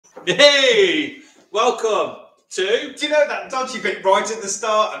Hey, welcome to. Do you know that dodgy bit right at the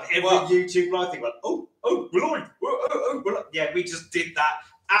start of every YouTube live thing? Like, we're live. We're live. Yeah, we just did that.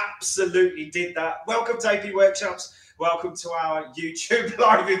 Absolutely did that. Welcome to AP Workshops. Welcome to our YouTube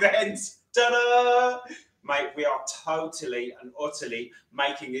live events. Ta-da! Mate, we are totally and utterly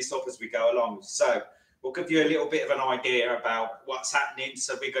making this up as we go along. So we'll give you a little bit of an idea about what's happening.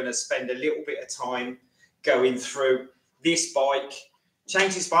 So we're going to spend a little bit of time going through this bike,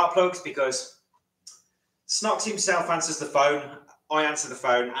 changing spark plugs, because Snox himself answers the phone, I answer the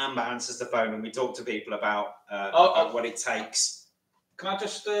phone, Amber answers the phone, and we talk to people about what it takes. Can I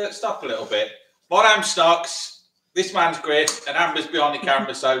just stop a little bit? My name's Snox, this man's Griff, and Amber's behind the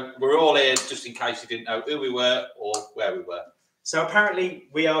camera, so we're all here just in case you didn't know who we were or where we were. So apparently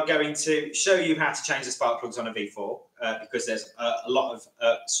we are going to show you how to change the spark plugs on a V4 because there's a lot of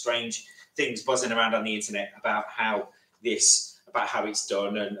strange things buzzing around on the internet about how it's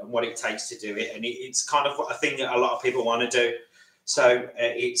done and what it takes to do it, and it's kind of a thing that a lot of people want to do. So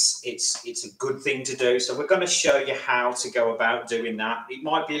it's a good thing to do. So we're going to show you how to go about doing that. It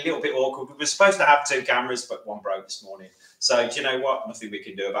might be a little bit awkward. We were supposed to have 2 cameras, but one broke this morning. So do you know what? Nothing we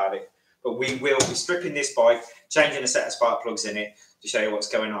can do about it. But we will be stripping this bike, changing a set of spark plugs in it to show you what's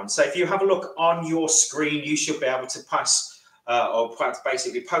going on. So if you have a look on your screen, you should be able to pass or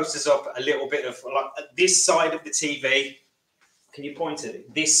basically post us up a little bit of like this side of the TV. Can you point at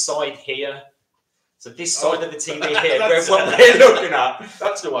it? This side here. So this side of the TV here, that's what we're looking at.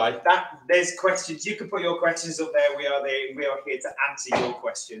 That's the way. There's questions. You can put your questions up there. We are there. We are here to answer your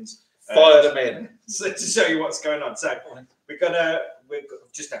questions. Fire them in. So to show you what's going on. So we've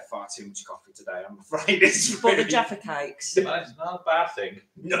just had far too much coffee today. I'm afraid it's bought the Jaffa cakes. That's not a bad thing.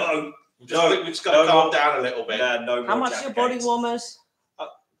 No. We've just got to calm down a little bit. No. How much are your body warmers?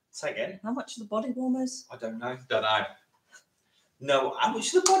 Say again. How much are the body warmers? I don't know. Don't know. No, how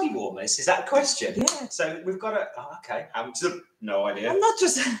much are the body warmers? Is that a question? Yeah. So we've got okay. How much? No idea. I'm not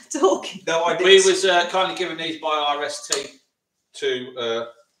just talking. No idea. We was kindly given these by RST to.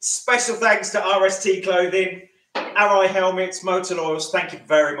 Special thanks to RST Clothing, RI Helmets, Motor Oils. Thank you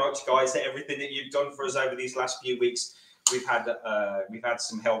very much, guys, for everything that you've done for us over these last few weeks. We've had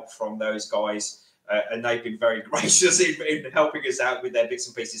some help from those guys, and they've been very gracious in helping us out with their bits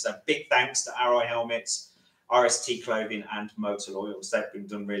and pieces. So big thanks to RI Helmets, RST Clothing, and Motor Oils. They've been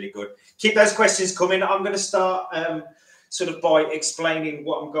done really good. Keep those questions coming. I'm going to start sort of by explaining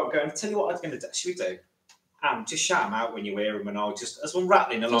what I've got going. I'll tell you what I'm going to do. Should we do? Just shout them out when you hear them, and I'll just, as we're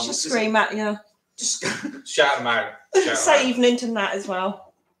rattling along, just scream at you. Just shout them out. Say evening to Nat as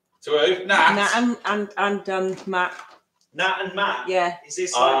well. To who? Nat. Nat and Matt. Nat and Matt. Yeah. Is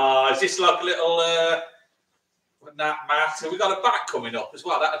this like a little Nat, Matt? So we got a back coming up as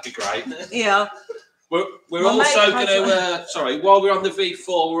well. That'd be great. Yeah. We're also going to, while we're on the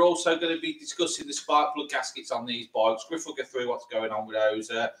V4, we're also going to be discussing the spark plug gaskets on these bikes. Griff will go through what's going on with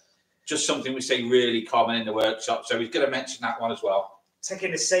those. Just something we see really common in the workshop. So he's going to mention that one as well.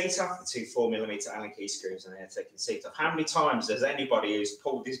 Taking the seat off, the 2 4mm Allen key screws in there, taking the seat off. How many times has anybody who's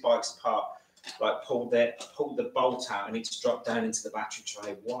pulled these bikes apart, like pulled the bolt out and it's dropped down into the battery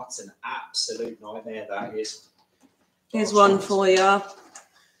tray? What an absolute nightmare that is. Here's one for you.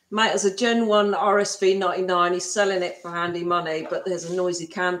 Mate, there's a Gen 1 RSV99. He's selling it for handy money, but there's a noisy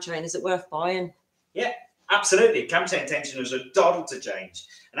cam chain. Is it worth buying? Yeah, absolutely. Cam chain tension is a doddle to change.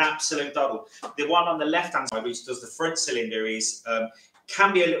 An absolute doddle. The one on the left-hand side, which does the front cylinder, is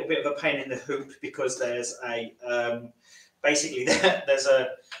can be a little bit of a pain in the hoop because there's a basically there's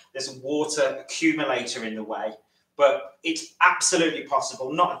a water accumulator in the way. But it's absolutely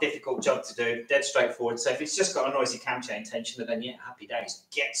possible, not a difficult job to do, dead straightforward. So if it's just got a noisy cam chain tensioner, then yeah, happy days.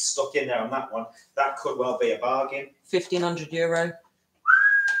 Get stuck in there on that one. That could well be a bargain. €1,500.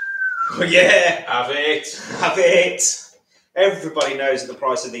 Oh, yeah. Have it. Have it. Everybody knows that the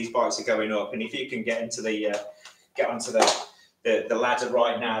price of these bikes are going up, and if you can get onto the ladder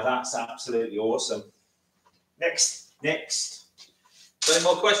right now, that's absolutely awesome. Next. Any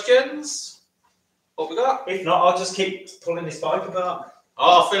more questions? What we got? If not, I'll just keep pulling this bike apart.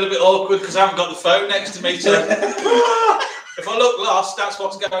 Oh, I feel a bit awkward because I haven't got the phone next to me. So if I look lost, that's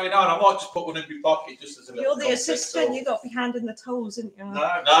what's going on. I might just put one in my pocket just as a little. You're the assistant. You've got to be handing the tools, haven't you? No,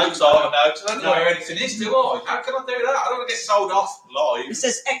 because I don't know where anything is, do I? How can I do that? I don't want to get sold off live. It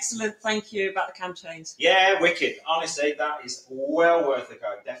says excellent. Thank you about the cam chains. Yeah, wicked. Honestly, that is well worth a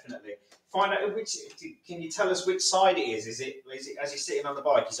go. Definitely. Find out which. Can you tell us which side it is? Is it as you're sitting on the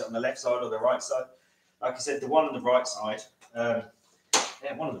bike? Is it on the left side or the right side? Like I said, the one on the right side.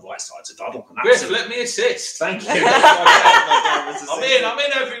 Yeah, one on the right side's a doddle. Griff, let me assist. Thank you. I'm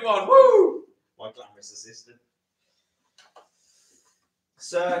in, everyone. Woo! My glamorous assistant.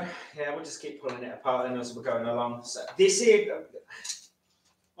 So yeah, we'll just keep pulling it apart and as we're going along. So this here,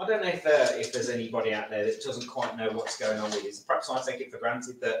 I don't know if there's anybody out there that doesn't quite know what's going on with it. Perhaps I take it for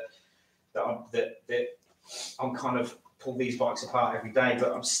granted that I'm kind of pull these bikes apart every day,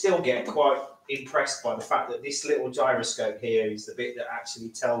 but I'm still getting quite impressed by the fact that this little gyroscope here is the bit that actually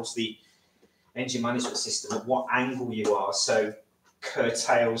tells the engine management system at what angle you are, so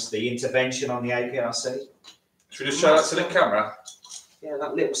curtails the intervention on the APRC. Should we just show that to the camera? Yeah,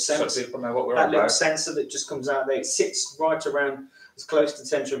 that little sensor. So people know what we're that on little about. sensor that just comes out there, it sits right around as close to the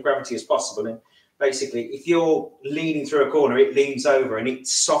centre of gravity as possible. And basically, if you're leaning through a corner, it leans over and it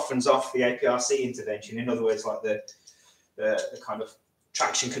softens off the APRC intervention. In other words, like the kind of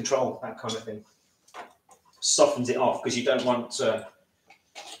traction control, that kind of thing. Softens it off because you don't want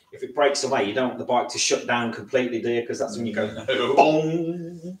if it breaks away, you don't want the bike to shut down completely, do you? Because that's when you go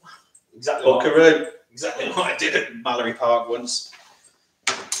boom. Exactly what I did at Mallory Park once.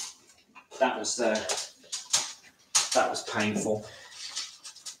 That was painful.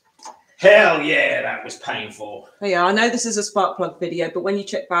 Hell yeah, that was painful. Oh, yeah, I know this is a spark plug video, but when you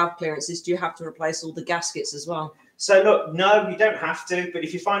check valve clearances, do you have to replace all the gaskets as well? So look, no, you don't have to, but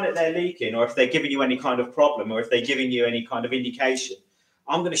if you find that they're leaking or if they're giving you any kind of problem or if they're giving you any kind of indication,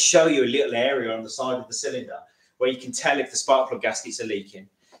 I'm going to show you a little area on the side of the cylinder where you can tell if the spark plug gaskets are leaking.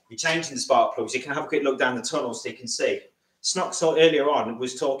 You're changing the spark plugs, you can have a quick look down the tunnel so you can see. Snox earlier on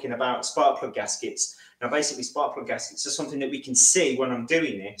was talking about spark plug gaskets. Now basically spark plug gaskets are something that we can see when I'm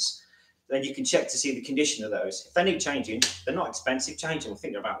doing this. Then you can check to see the condition of those. If they need changing, they're not expensive changing. I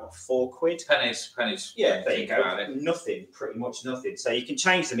think they're about, what, £4? Pennies. Yeah, there you go. Nothing, pretty much nothing. So you can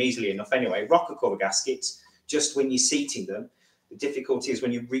change them easily enough anyway. Rocker cover gaskets, just when you're seating them, the difficulty is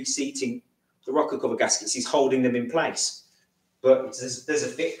when you're reseating the rocker cover gaskets is holding them in place. But there's a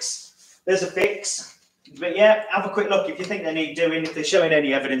fix. There's a fix. But yeah, have a quick look. If you think they need doing, if they're showing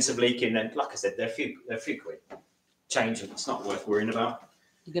any evidence of leaking, then like I said, they're a few quid. Change them. It's not worth worrying about.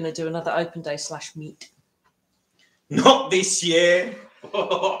 You're going to do another open day / meet. Not this year.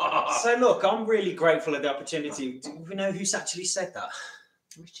 So look, I'm really grateful for the opportunity. Do we know who's actually said that?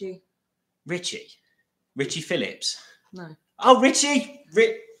 Richie Phillips. No. Oh, Richie.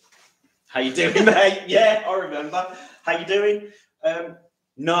 How you doing, mate? Yeah, I remember. How you doing?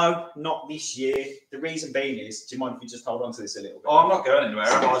 No, not this year. The reason being is, do you mind if you just hold on to this a little bit? Oh, I'm not going anywhere,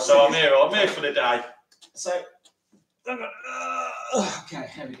 am I? So I'm here for the day. So, okay,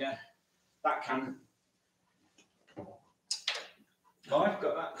 here we go. That can. I've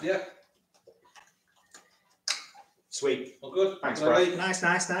got that. Yeah. Sweet. All good. Thanks, bro.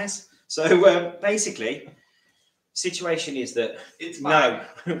 Nice. So basically, situation is that no,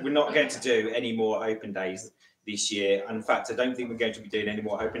 we're not going to do any more open days this year. And in fact, I don't think we're going to be doing any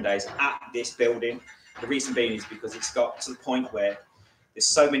more open days at this building. The reason being is because it's got to the point where there's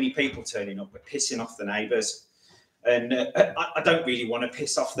so many people turning up, we're pissing off the neighbours. And I don't really want to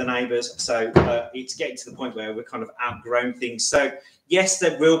piss off the neighbours. So it's getting to the point where we're kind of outgrown things. So yes,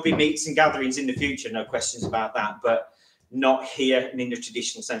 there will be meets and gatherings in the future, no questions about that, but not here and in the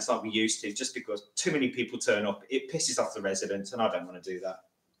traditional sense like we used to, just because too many people turn up, it pisses off the residents, and I don't want to do that.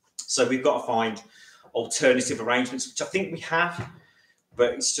 So we've got to find alternative arrangements, which I think we have,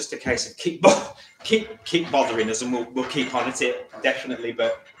 but it's just a case of keep bothering us, and we'll keep on at it, definitely.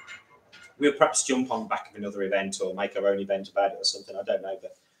 But we'll perhaps jump on the back of another event or make our own event about it or something. I don't know,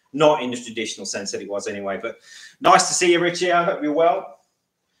 but not in the traditional sense that it was anyway. But nice to see you, Richie. I hope you're well.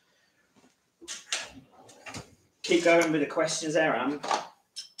 Keep going with the questions there, Anne.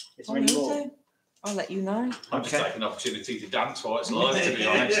 Is there any more? I'll let you know. I'm just taking an opportunity to dance while it's live, to be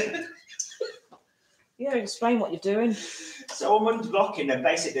honest. Yeah, explain what you're doing. So I'm unblocking, and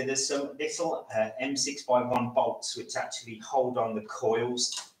basically there's some little M6x1 bolts which actually hold on the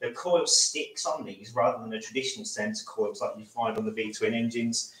coils. The coil sticks on these rather than a traditional sense coils like you find on the V-twin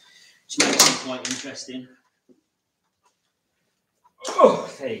engines, which makes them quite interesting.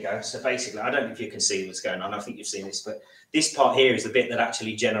 Oh, there you go. So basically, I don't know if you can see what's going on. I think you've seen this, but this part here is the bit that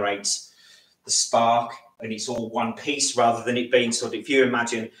actually generates the spark, and it's all one piece rather than it being sort of, if you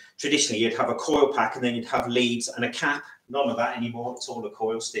imagine traditionally you'd have a coil pack and then you'd have leads and a cap. None of that anymore. It's all a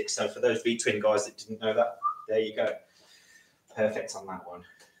coil stick. So for those V-twin guys that didn't know that, there you go. Perfect on that one.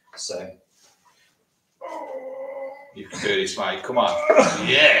 So You can do this, mate. Come on.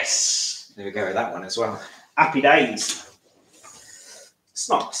 Yes. there we go with that one as well. Happy days.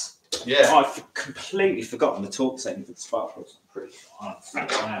 Snox. Yeah. I've completely forgotten the torque setting for the spark plugs. I'm pretty sure.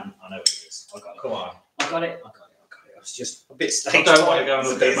 I know what it is. I got it. Come on. I got it. I was just a bit stage I don't want to fright. go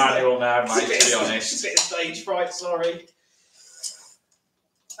on a bit manual now, mate, to be A honest. bit of stage fright, sorry.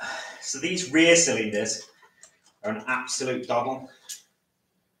 So these rear cylinders are an absolute doddle.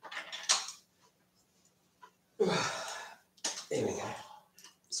 There we go.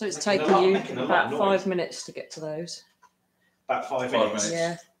 So it's taking you about 5 minutes to get to those. About 5 minutes.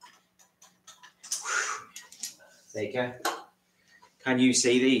 Yeah. There you go. Can you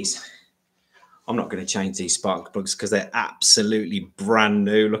see these? I'm not going to change these spark plugs because they're absolutely brand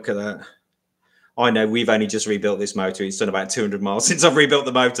new. Look at that. I know we've only just rebuilt this motor. It's done about 200 miles since I've rebuilt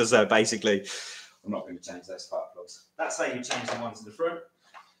the motor. So basically, I'm not going to change those spark plugs. That's how you change the ones in the front.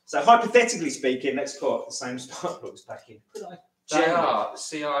 So hypothetically speaking, let's put the same spark plugs back in. Could I? They are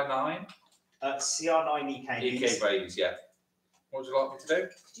CR9. CR9 EK. EK babies, yeah. What would you like me to do?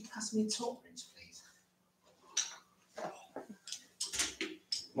 Could you pass me a torque wrench, please?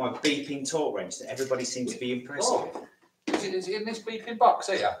 My beeping torque wrench that everybody seems to be impressed with. Is it in this beeping box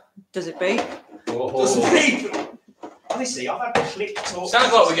here? Does it beep? Does it beep? Honestly, I've had a click torque.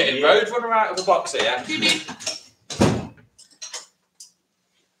 Sounds like we're getting road runner out of the box here.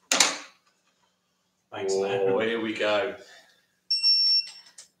 Thanks, man. Oh, here we go.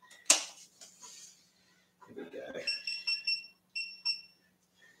 Here we go.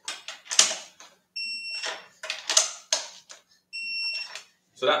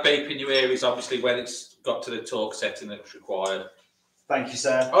 So that beep in your ear is obviously when it's got to the torque setting that's required. Thank you,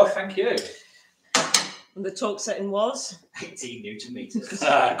 sir. Oh, thank you. And the torque setting was? 18 Newton meters.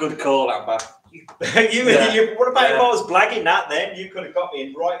 Good call, Amber. What about if I was blagging that then? You could have got me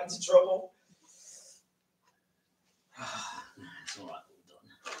in right into trouble. It's all right,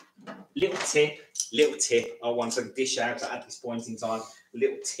 all done. Little tip. I want to dish out at this point in time.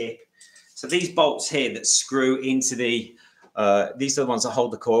 Little tip. So these bolts here that screw into the, these are the ones that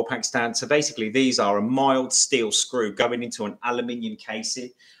hold the coil packs down. So basically these are a mild steel screw going into an aluminium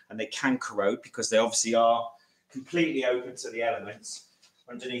casing, and they can corrode because they obviously are completely open to the elements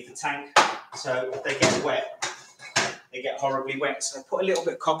underneath the tank. So if they get wet, they get horribly wet. So I put a little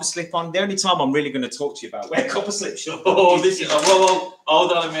bit of copper slip on. The only time I'm really going to talk to you about where copper slip should be. Oh, this is, whoa,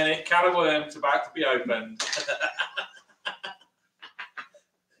 hold on a minute. Can of worms about to be opened.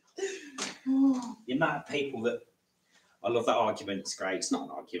 The amount of people that, I love that argument. It's great. It's not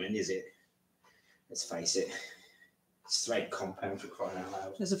an argument, is it? Let's face it. It's thread compound for crying out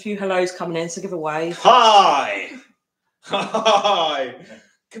loud. There's a few hellos coming in, so give a wave. Hi! Hi!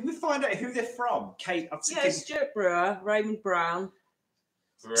 Can we find out who they're from? Kate, I'm thinking... Yeah, Stuart Brewer, Raymond Brown.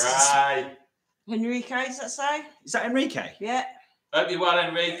 Right. Enrique, does that say? Is that Enrique? Yeah. Hope you're well,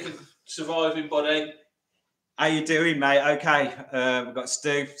 Enrique. Surviving, buddy. How you doing, mate? Okay, we've got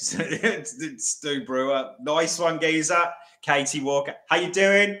Stu, Stu Brewer. Nice one, geezer. Katie Walker. How you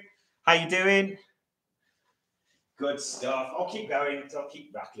doing? How you doing? Good stuff. I'll keep going. I'll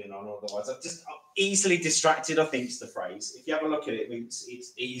keep rattling on. Otherwise, I'm easily distracted, I think is the phrase. If you have a look at it,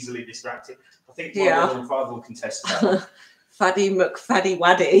 it's easily distracted. I think my mother and father will contest that. Faddy McFaddy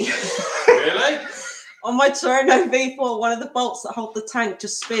Waddy. Really? On my Torino V4, one of the bolts that hold the tank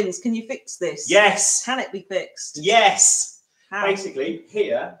just spins. Can you fix this? Yes. Can it be fixed? Yes. How? Basically,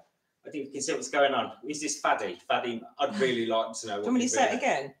 here, I think you can see what's going on. Is this Faddy? Faddy, I'd really like to know. Do you want me to say it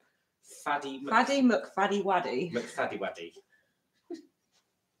again? Faddy McFaddy Waddy. McFaddy Waddy.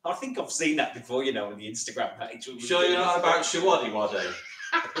 I think I've seen that before, you know, on the Instagram page. Sure you're not about Shawaddy Waddy?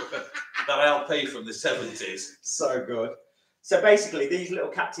 That LP from the 70s. So good. So basically, these little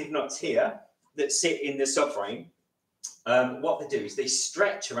captive nuts here that sit in the subframe, what they do is they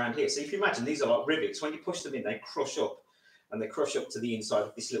stretch around here. So if you imagine, these are like rivets. When you push them in, they crush up, and they crush up to the inside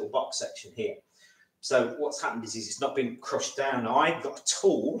of this little box section here. So what's happened is it's not been crushed down. Now, I've got a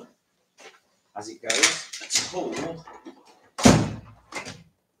tool, as it goes, a tool.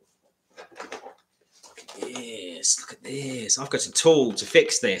 Yes, look at this. I've got a tool to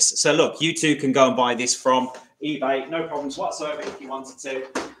fix this. So look, you two can go and buy this from eBay, no problems whatsoever if you wanted to.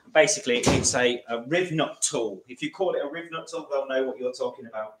 Basically, it's a riv nut tool. If you call it a riv nut tool, they'll know what you're talking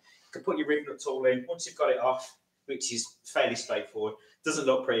about. You can put your riv nut tool in. Once you've got it off, which is fairly straightforward, doesn't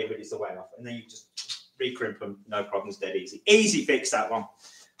look pretty, but it's the way off. And then you just recrimp them, no problems, dead easy. Easy fix, that one.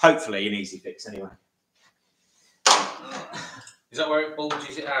 Hopefully an easy fix anyway. Is that where it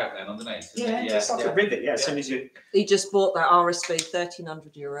bulges it out then underneath? Yeah, just like a rivet, yeah, as soon as you... He just bought that RSV,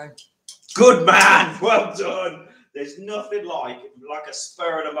 €1,300. Good man, well done. There's nothing like a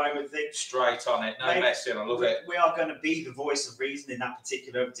spur of the moment thing. Straight on it, no messing, I love it. We are going to be the voice of reason in that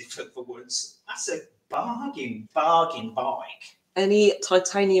particular different for once. That's a bargain bike. Any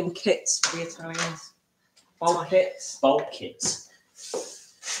titanium kits for the Italians? Bulk kits? Bulk kits.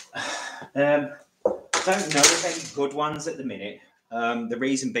 Don't know of any good ones at the minute. The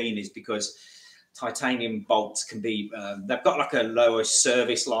reason being is because titanium bolts can be, they've got like a lower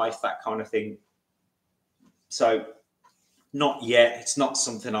service life, that kind of thing. So Not yet. It's not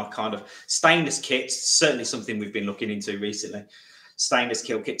something I've kind of stainless kits. Certainly something we've been looking into recently. Stainless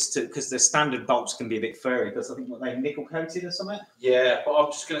kill kits too, because the standard bolts can be a bit furry. Because I think what they nickel coated or something. Yeah, but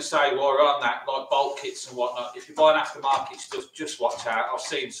I'm just going to say while we're on that, like bolt kits and whatnot, if you buy an aftermarket stuff, just watch out. I've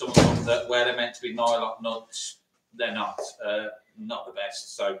seen some of them that where they're meant to be nylon nuts, they're not the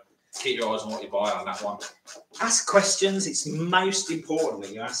best. So keep your eyes on what you buy on that one. Ask questions. It's most important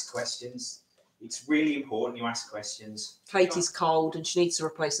that you ask questions. It's really important you ask questions. Katie's cold and she needs to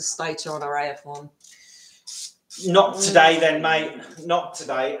replace the stator on her AF1. Not today then, mate. Not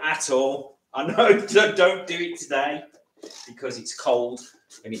today at all. I know, don't do it today because it's cold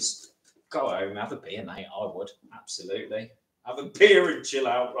and it's... Go home, have a beer, mate. I would, absolutely. Have a beer and chill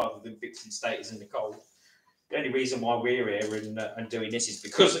out rather than fixing stators in the cold. The only reason why we're here and doing this is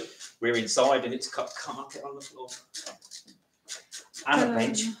because we're inside and it's got carpet on the floor. And a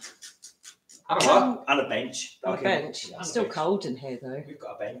bench. And a what? And a bench. On a bench. It's still cold in here, though. We've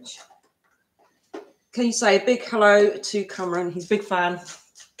got a bench. Can you say a big hello to Cameron? He's a big fan.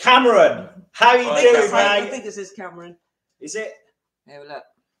 Cameron, how are you doing, mate? I think this is Cameron. Is it? Here, look.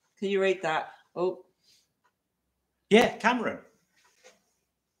 Can you read that? Oh. Yeah, Cameron.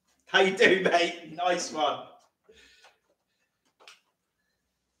 How you doing, mate? Nice one.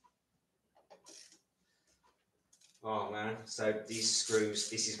 Oh man, so these screws,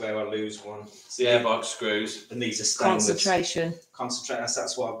 this is where I lose one. It's the airbox screws. And these are stainless. Concentration.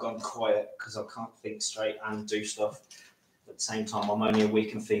 That's why I've gone quiet, because I can't think straight and do stuff. At the same time, I'm only a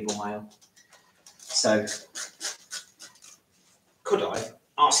weak and feeble male. So, could I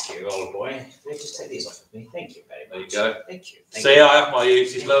ask you, old boy, just take these off of me? Thank you very much. There you go. Thank you. See, I have my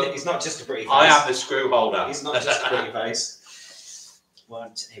uses, look. He's not just a pretty face. I am the screw holder. He's not just a pretty face.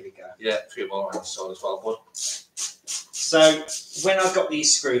 Here we go. Yeah, a few more on the side as well, bud. So when I've got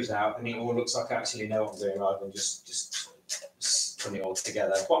these screws out and it all looks like I actually know what I'm doing rather than just putting it all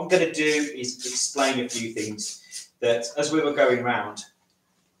together, what I'm going to do is explain a few things that as we were going round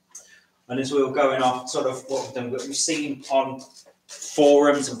and as we were going off sort of what we've done, what we've seen on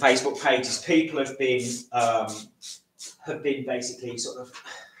forums and Facebook pages, people have been basically sort of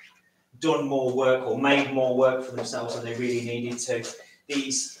done more work or made more work for themselves than they really needed to.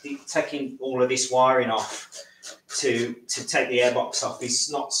 Taking all of this wiring off to take the airbox off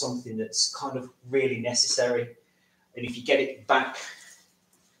is not something that's kind of really necessary. And if you get it back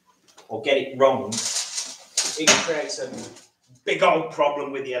or get it wrong, it creates a big old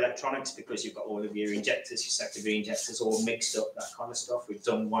problem with the electronics because you've got all of your injectors, your secondary injectors all mixed up, that kind of stuff. We've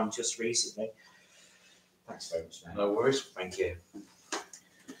done one just recently. Thanks very much, man. No worries. Thank you.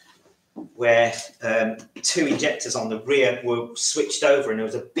 Where two injectors on the rear were switched over and there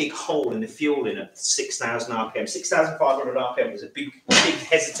was a big hole in the fuel in at 6,000 RPM. 6,500 RPM was a big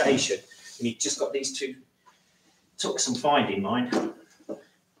hesitation. And you just got these two. Took some finding, mind.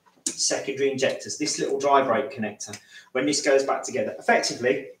 Secondary injectors. This little dry brake connector. When this goes back together,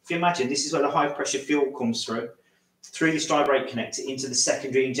 effectively, if you imagine, this is where the high pressure fuel comes through this dry brake connector into the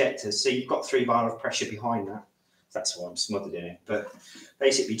secondary injectors. So you've got 3 bar of pressure behind that. That's why I'm smothered in it. But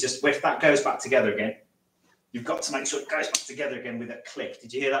basically, just if that goes back together again, you've got to make sure it goes back together again with a click.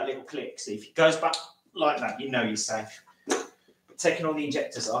 Did you hear that little click? See, if it goes back like that, you know you're safe. But taking all the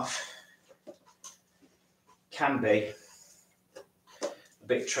injectors off can be a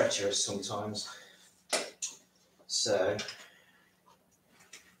bit treacherous sometimes. So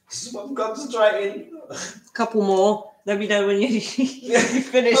this is what I'm concentrating. A couple more. Let me know when you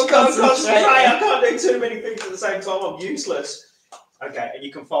finish. I can't concentrate. I can't do too many things at the same time. I'm useless. Okay, and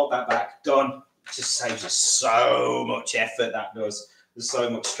you can fold that back. Done. It just saves you so much effort. That does. There's so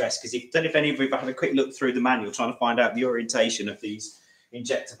much stress because I don't know if any of you have had a quick look through the manual trying to find out the orientation of these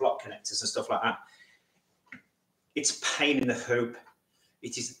injector block connectors and stuff like that. It's a pain in the hoop.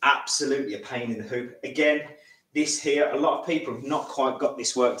 It is absolutely a pain in the hoop. Again, this here, a lot of people have not quite got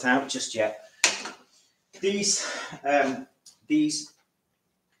this worked out just yet. These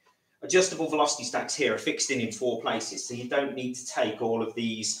adjustable velocity stacks here are fixed in 4 places, so you don't need to take all of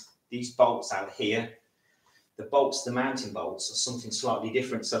these bolts out here. The bolts, the mounting bolts, are something slightly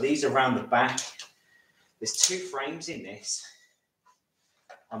different. So these are around the back. There's 2 frames in this,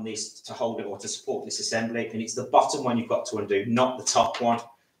 on this to hold it or to support this assembly, and it's the bottom one you've got to undo, not the top one.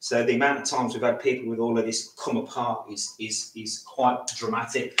 So the amount of times we've had people with all of this come apart is quite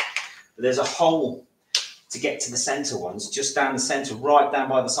dramatic. But there's a hole to get to the center ones, just down the center, right down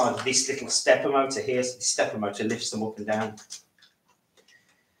by the side of this little stepper motor here. So the stepper motor lifts them up and down.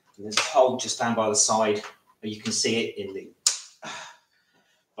 And there's a hole just down by the side, and you can see it in the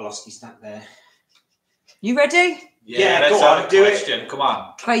velocity stack there. You ready? Yeah, let's go on, have a do it. question. Come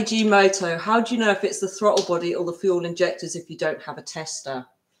on. KG Moto, how do you know if it's the throttle body or the fuel injectors if you don't have a tester?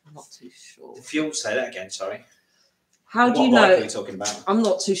 I'm not too sure. The fuel, say that again, sorry. How And do you what bike know? are we talking about? I'm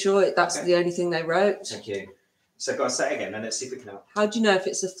not too sure. That's Okay. the only thing they wrote. Thank you. So go on, say it again, and let's see if we can help. How do you know if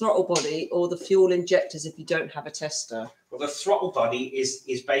it's the throttle body or the fuel injectors if you don't have a tester? Well, the throttle body is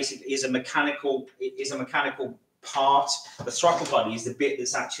a mechanical part. The throttle body is the bit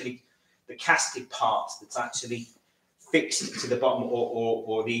that's actually the casted part that's actually fixed to the bottom,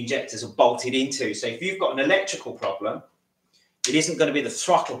 or the injectors are bolted into. So if you've got an electrical problem, it isn't going to be the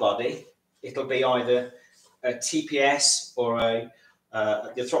throttle body. It'll be either a TPS or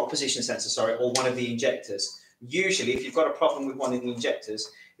the throttle position sensor, sorry, or one of the injectors. Usually, if you've got a problem with one of the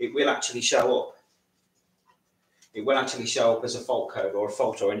injectors, it will actually show up. It will actually show up as a fault code or a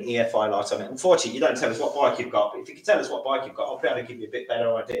fault or an EFI light on it. Unfortunately, you don't tell us what bike you've got, but if you can tell us what bike you've got, I'll be able to give you a bit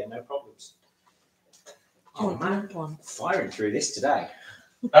better idea. No problems. Oh man, firing through this today.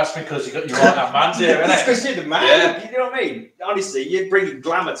 That's because you got your right hand man's here, isn't That's it? because you're the man. Yeah. You know what I mean? Honestly, you're bringing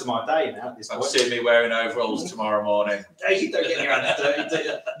glamour to my day now at this I'll point. see me wearing overalls tomorrow morning. Hey, you don't get your hands dirty, do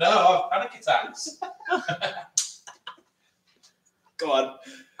you? No, I've panic attacks. Go on.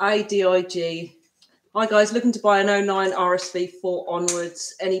 ADIG. Hi guys, looking to buy an 09 RSV4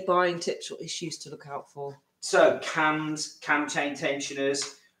 onwards. Any buying tips or issues to look out for? So cams, cam chain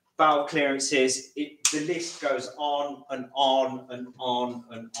tensioners, valve clearances, the list goes on and on and on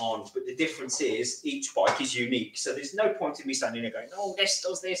and on. But the difference is each bike is unique. So there's no point in me standing there going, oh, this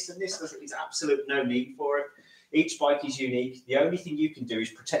does this and this does it. There's absolute no need for it. Each bike is unique. The only thing you can do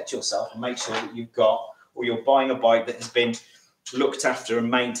is protect yourself and make sure that you've got, or you're buying a bike that has been looked after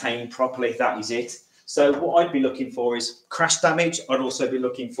and maintained properly. That is it. So what I'd be looking for is crash damage. I'd also be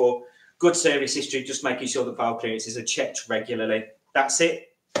looking for good service history, just making sure the valve clearances are checked regularly. That's it.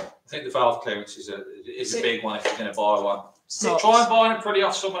 I think the valve clearance is a big one if you're going to buy one. So Try and buy an Aprilia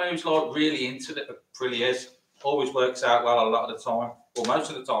off someone who's like really into it. Aprilia is always works out well a lot of the time, or most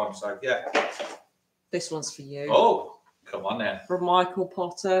of the time. So yeah. this one's for you. Oh, come on then. From Michael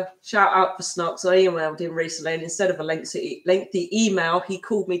Potter. Shout out for Snox. I emailed him recently, and instead of a lengthy email, he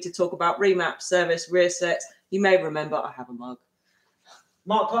called me to talk about remap, service, rear sets. You may remember I have a mug.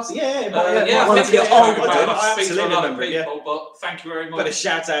 Mark Potter, I one think of your it's old very ones. much. I Speak to a absolutely lot of remember it, people, but thank you very much. But a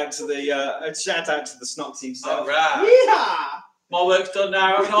shout out to the Snox himself. All right. Yeah. My work's done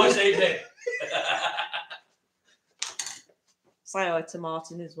now. Have a nice evening. Say hi to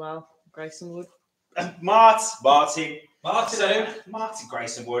Martin as well. Grayson Wood. Martin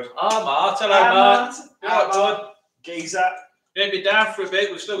Grayson Wood. Oh, Martin. Hello, Mart. Hello, Right, Martin. bud. Geezer. You'll be down for a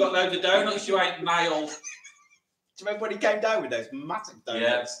bit. We've still got loads of donuts you ain't nailed. Do you remember when he came down with those massive donuts?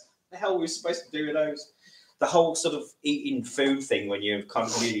 Yeah. The hell were we supposed to do with those? The whole sort of eating food thing when you're kind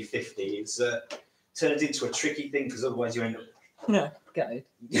of nearly 50 is turned into a tricky thing because otherwise you end up. No, go.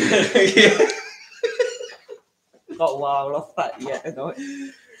 Yeah. Got a while off that yet.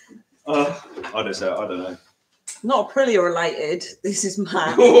 I I don't know. Not Aprilia related. This is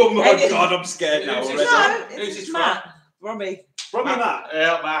Matt. Oh my Any- god, I'm scared now Who's already. this? No, Who's it's this Matt. Robbie. Probably Matt.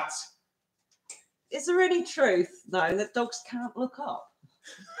 Yeah, Matt. Is there any truth, though, that dogs can't look up?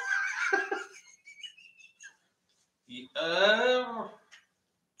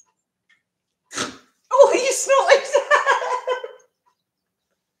 Oh, you snorted!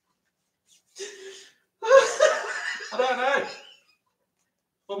 I don't know.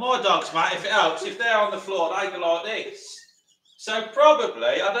 Well, my dogs, Matt, if it helps, if they're on the floor, they go like this. So probably,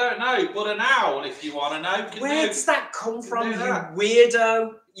 I don't know, but an owl, if you want to know. Where does that come from, do you that.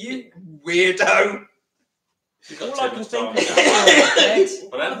 weirdo? You weirdo. All I can think of is But Shaun of the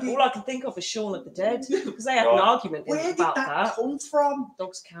Dead. All I can think of is Shaun of the Dead because they had an Right. argument Where did about that that. come from?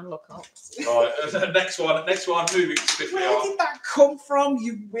 Dogs can look up. Right, next one, moving swiftly Where on. did that come from,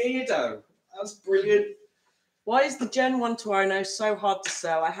 you weirdo? That's brilliant. Why is the Gen 1 to Ono so hard to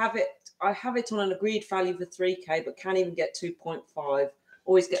sell? I have it on an agreed value for 3K, but can't even get 2.5.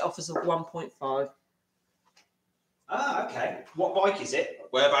 Always get offers of 1.5. Ah, okay. What bike is it?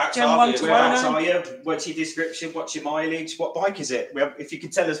 Whereabouts Gen are 1 you? to Whereabouts Ono. are you? What's your description? What's your mileage? What bike is it? Well, if you can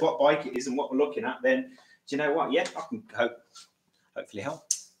tell us what bike it is and what we're looking at, then do you know what? Yeah, I can hopefully help.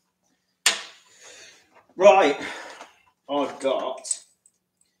 Right. I've got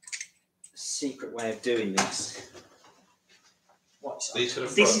a secret way of doing this. What's These for the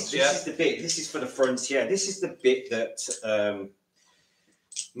this fronts, is the bit. This is for the fronts. Yeah, this is the bit that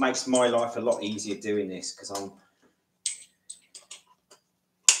makes my life a lot easier doing this because I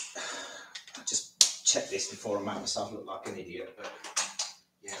just check this before I make myself look like an idiot. But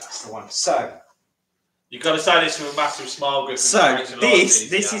yeah, that's the one. So You've got to say this with a massive smile, Griff. So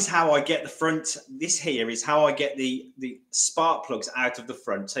this is how I get the front. This here is how I get the spark plugs out of the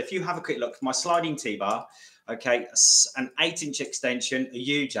front. So if you have a quick look, my sliding T-bar, okay, an 8-inch extension, a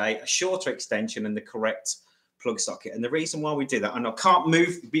UJ, a shorter extension, and the correct plug socket. And the reason why we do that, and I can't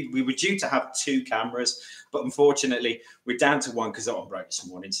move, we were due to have 2 cameras, but unfortunately we're down to 1 because I broke this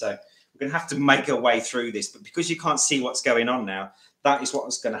morning. So we're going to have to make our way through this. But because you can't see what's going on now, that is what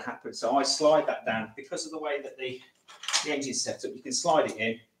was going to happen. So I slide that down because of the way that the engine's set up. You can slide it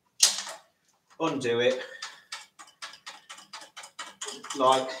in, undo it,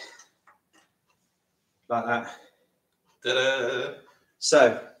 like that. Ta-da.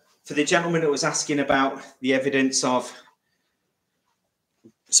 So for the gentleman that was asking about the evidence of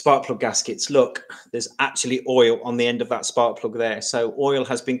spark plug gaskets, look, there's actually oil on the end of that spark plug there. So oil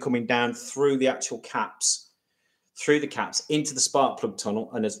has been coming down through the actual caps, through the caps into the spark plug tunnel,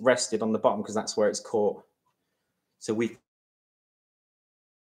 and has rested on the bottom because that's where it's caught. So we've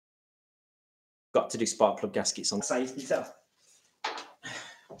got to do spark plug gaskets on. So you can tell.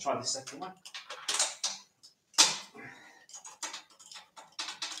 I'll try the second one.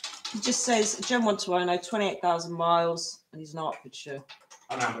 It just says Gen 1 to Ono, 28,000 miles, and he's in Hertfordshire.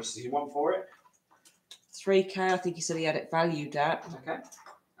 And how much does he want for it? 3K. I think he said he had it valued at. Okay,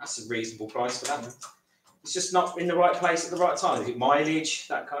 that's a reasonable price for that one. It's just not in the right place at the right time. Is it mileage,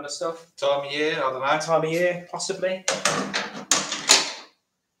 that kind of stuff? Time of year, I don't know. Time of year, possibly.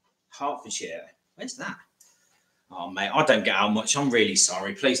 Hertfordshire. Where's that? Oh, mate, I don't get out much. I'm really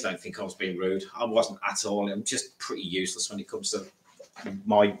sorry. Please don't think I was being rude. I wasn't at all. I'm just pretty useless when it comes to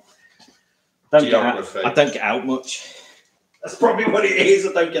my... I don't get out much. That's probably what it is.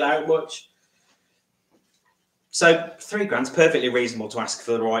 I don't get out much. So £3 is perfectly reasonable to ask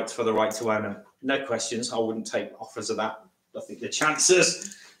for the right to own. No questions. I wouldn't take offers of that. I think the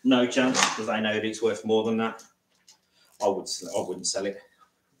chances, no chance, because I know that it's worth more than that. I wouldn't sell it.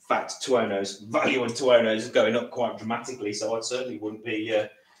 In fact, Tuono's value on Tuono's is going up quite dramatically, so I certainly wouldn't be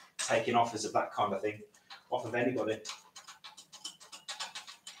taking offers of that kind of thing off of anybody.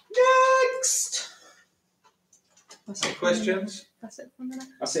 Next. Any questions? That's it for now.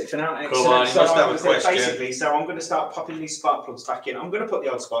 That's it for now. Cool, man. You must have a question. Basically, so I'm going to start popping these spark plugs back in. I'm going to put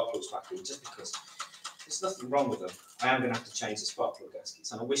the old spark plugs back in just because there's nothing wrong with them. I am going to have to change the spark plug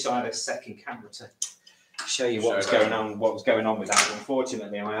gaskets, and I wish I had a second camera to show you what was going on with that. But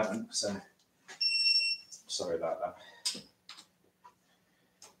unfortunately, I haven't. So sorry about that.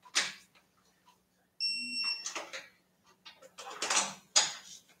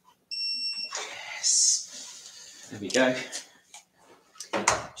 There we go.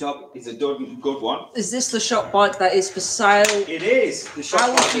 Job is a good one. Is this the shop bike that is for sale? It is. The shop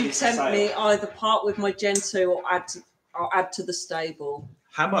How bike would you is for tempt sale. me either part with my Gen 2 or add to the stable?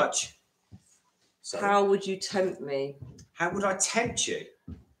 How much? Sorry. How would you tempt me? How would I tempt you?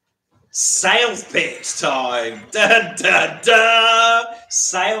 Sales pitch time. Dun, dun, dun.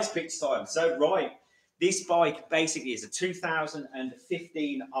 Sales pitch time. So, right. This bike basically is a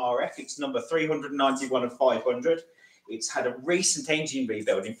 2015 RF. It's number 391 of 500. It's had a recent engine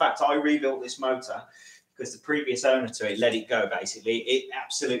rebuild. In fact, I rebuilt this motor because the previous owner to it let it go, basically. It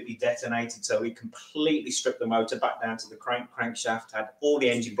absolutely detonated. So we completely stripped the motor back down to the crankshaft, had all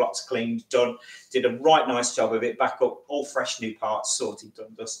the engine blocks cleaned, done, did a right nice job of it, back up, all fresh new parts, sorted,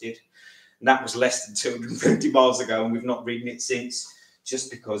 done, dusted. And that was less than 250 miles ago, and we've not ridden it since,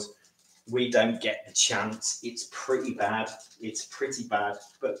 just because we don't get the chance. It's pretty bad. It's pretty bad.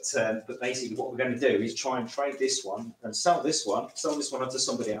 But basically what we're going to do is try and trade this one and sell this one onto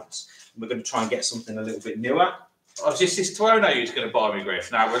somebody else. And we're going to try and get something a little bit newer. Oh, is this Tuono who's going to buy me,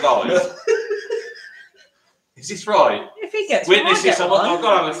 Griff? Now we're live. Is this right? If he gets witnesses, one, I've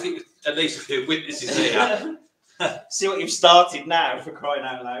got to have at least a few witnesses here. See what you've started now, for crying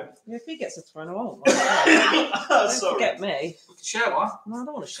out loud. If he gets a throne, I won't. Don't Sorry. forget me. We can share one. No, I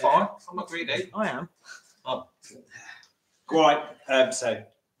don't want to share. Fine. I'm not greedy. I am. Oh. Right. So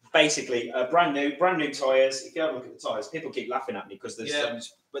basically, brand new tyres. If you have a look at the tyres, people keep laughing at me because there's so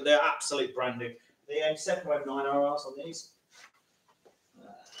much, but they're absolute brand new. The M709 RRs on these.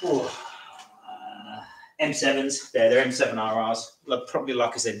 M7s. They're M7 RRs. Probably,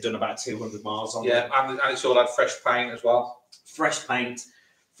 like I said, done about 200 miles on them. And it's all had fresh paint as well. Fresh paint,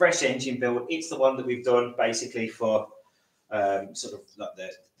 fresh engine build. It's the one that we've done basically for sort of like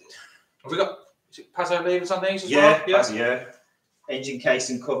the. Have we got Pazzo levers on these as well? Yeah. Engine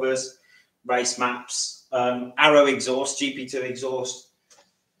casing covers, race maps, Arrow exhaust, GP2 exhaust,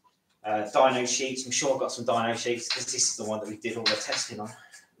 dyno sheets. I'm sure I've got some dyno sheets because this is the one that we did all the testing on.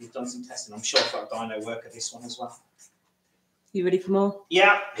 We've done some testing. I'm sure I've got a dyno work at this one as well. You ready for more?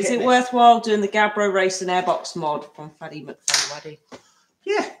 Yeah. Is it worthwhile doing the Gabbro Race and Airbox mod from Faddy McFaddy?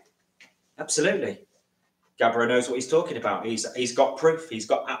 Yeah, absolutely. Gabbro knows what he's talking about. He's got proof. He's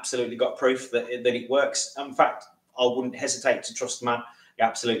absolutely got proof that it works. In fact, I wouldn't hesitate to trust the man. He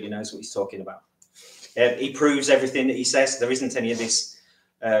absolutely knows what he's talking about. He proves everything that he says. There isn't any of this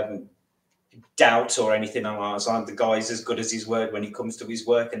doubt or anything on ours. The guy's as good as his word when it comes to his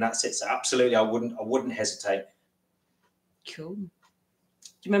work, and that's it. So absolutely, I wouldn't hesitate. Cool. Do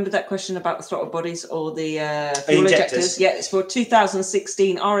you remember that question about the throttle bodies or the fuel injectors? Yeah, it's for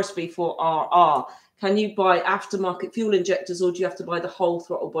 2016 RSV4 RF. Can you buy aftermarket fuel injectors, or do you have to buy the whole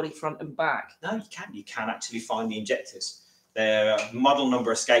throttle body front and back? No, you can. You can actually find the injectors. Their model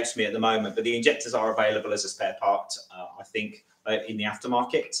number escapes me at the moment, but the injectors are available as a spare part, I think, in the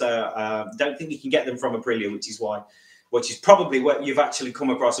aftermarket. So don't think you can get them from Aprilia, which is probably what you've actually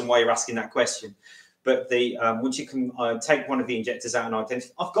come across and why you're asking that question. But once you can take one of the injectors out and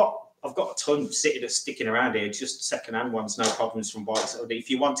identify, I've got a ton sticking around here, just second-hand ones, no problems from bikes. If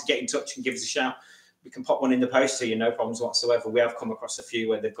you want to get in touch and give us a shout, we can pop one in the post to you, no problems whatsoever. We have come across a few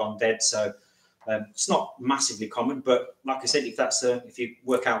where they've gone dead, so it's not massively common. But like I said, if you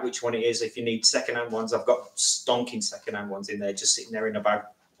work out which one it is, if you need second-hand ones, I've got stonking second-hand ones in there, just sitting there in a bag,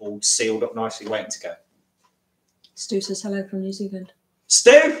 all sealed up nicely, waiting to go. Stu says hello from New Zealand.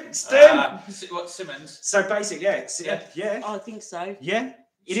 Stu. What, Simmons? So basically, yeah. I think so. Yeah,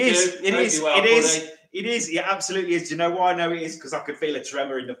 it Stu, is. It is. It absolutely is. Do you know why I know it is? Because I could feel a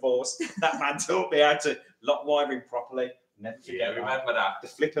tremor in the force. That man taught me how to lock wiring properly. Never forget remember that. The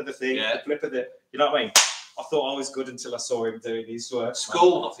flip of the thing. Yeah. The flip of the. You know what I mean? I thought I was good until I saw him doing his work.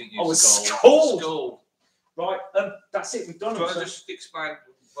 School, I think you. I was schooled. School. Right. That's it. We've done it. Do you want to just explain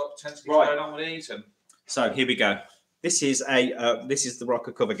what potentially going on with these? So here we go. This is the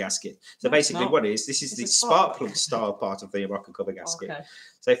rocker cover gasket. So basically, what it is, this is the spark plug style part of the rocker cover gasket. Okay.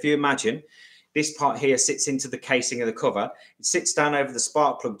 So if you imagine, this part here sits into the casing of the cover. It sits down over the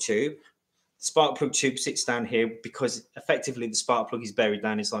spark plug tube. The spark plug tube sits down here because effectively the spark plug is buried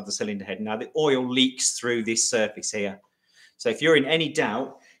down inside the cylinder head. Now the oil leaks through this surface here. So if you're in any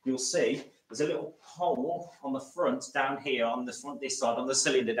doubt, you'll see there's a little hole on the front down here on the front this side, on the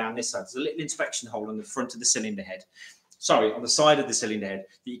cylinder down this side. There's a little inspection hole on the front of the cylinder head. Sorry, on the side of the cylinder head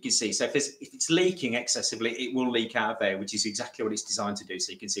that you can see. So if it's leaking excessively, it will leak out of there, which is exactly what it's designed to do.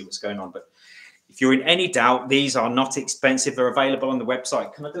 So you can see what's going on. But if you're in any doubt, these are not expensive. They're available on the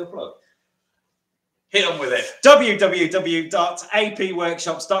website. Can I do a plug? Hit on with it.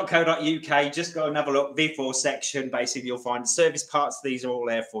 www.apworkshops.co.uk. Just go and have a look. V4 section. Basically, you'll find service parts. These are all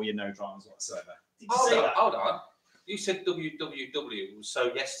there for you. No dramas whatsoever. Did you see that? Hold on. You said www.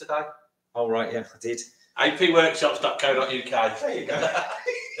 So yesterday. Oh, right. Yeah, I did. apworkshops.co.uk. There you go.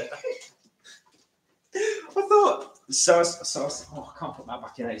 I thought so. Oh, I can't put that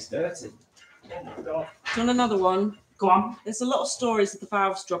back in. It's dirty. Oh my God. Do you want another one? Go on. There's a lot of stories of the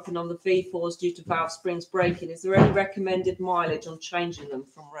valves dropping on the V4s due to valve springs breaking. Is there any recommended mileage on changing them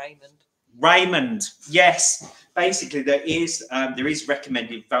from Raymond? Raymond, yes. Basically, there is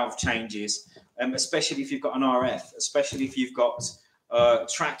recommended valve changes, especially if you've got an RF, especially if you've got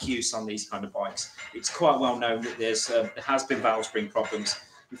track use on these kind of bikes. It's quite well known that there has been valve spring problems.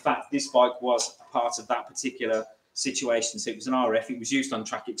 In fact, this bike was a part of that particular situation. So it was an RF. It was used on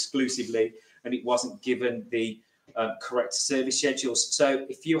track exclusively, and it wasn't given the correct service schedules. So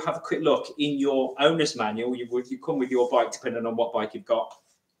if you have a quick look in your owner's manual, you come with your bike, depending on what bike you've got,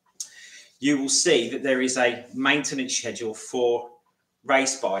 you will see that there is a maintenance schedule for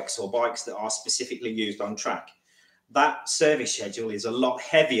race bikes or bikes that are specifically used on track. That service schedule is a lot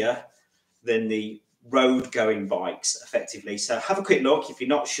heavier than the road-going bikes, effectively. So have a quick look if you're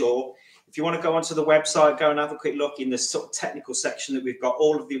not sure. If you want to go onto the website, go and have a quick look in the sort of technical section that we've got.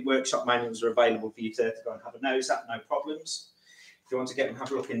 All of the workshop manuals are available for you to go and have a nose at, no problems. If you want to get and have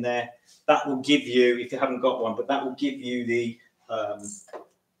a look in there, that will give you, if you haven't got one, but that will give you the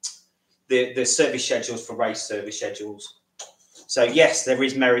service schedules for race service schedules. So yes, there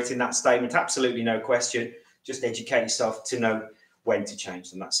is merit in that statement. Absolutely no question. Just educate yourself to know when to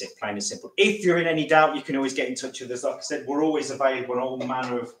change them. That's it, plain and simple. If you're in any doubt, you can always get in touch with us. Like I said, we're always available on all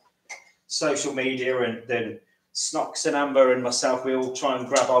manner of social media, and then Snox and Amber and myself, we all try and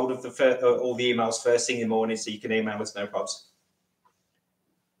grab hold of all the emails first thing in the morning, so you can email us, no problems.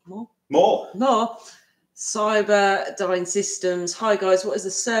 More. Cyberdyne Systems. Hi guys, what is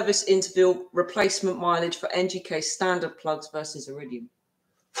the service interval replacement mileage for NGK standard plugs versus Iridium?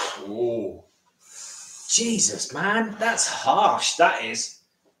 Oh, Jesus, man, that's harsh. That's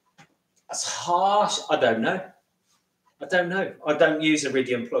harsh. I don't know. I don't use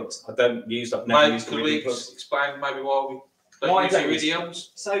Iridium plugs. I've never used Iridium plugs. Explain maybe why we Iridiums.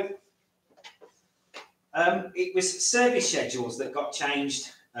 So it was service schedules that got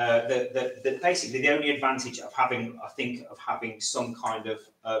changed. Basically the only advantage of having, I think, of having some kind of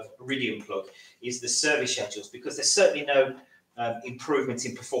Iridium plug is the service schedules, because there's certainly no improvement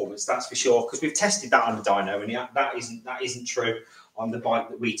in performance, that's for sure, because we've tested that on the dyno, and that isn't true on the bike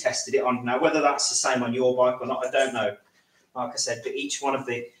that we tested it on. Now, whether that's the same on your bike or not, I don't know. Like I said, but each one of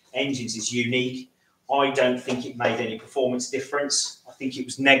the engines is unique. I don't think it made any performance difference. I think it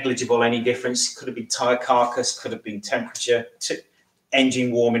was negligible, any difference. Could have been tyre carcass, could have been temperature,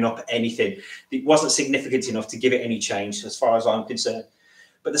 engine warming up, anything. It wasn't significant enough to give it any change as far as I'm concerned.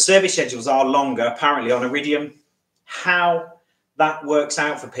 But the service schedules are longer, apparently, on Iridium. How that works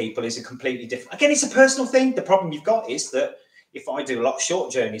out for people is a completely different... Again, it's a personal thing. The problem you've got is that if I do a lot of short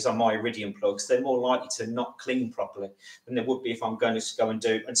journeys on my Iridium plugs, they're more likely to not clean properly than they would be if I'm going to go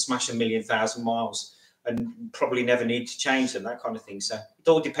and smash 1,000,000 miles and probably never need to change them, that kind of thing. So it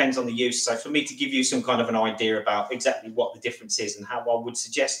all depends on the use. So for me to give you some kind of an idea about exactly what the difference is and how I would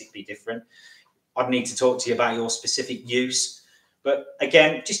suggest it be different, I'd need to talk to you about your specific use. But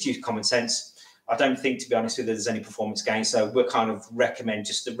again, just use common sense. I don't think, to be honest with you, there's any performance gain. So we'll kind of recommend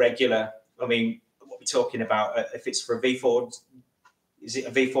just the regular, I mean, what we're talking about, if it's for a V4, is it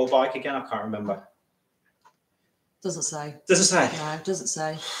a V4 bike again? I can't remember. Doesn't say. Does it say? No, it doesn't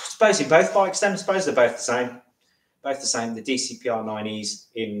say. I suppose in both bikes then, I suppose they're both the same. Both the same, the DCPR9Es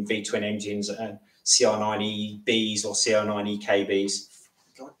in V-twin engines and CR9EBs or CR9EKBs.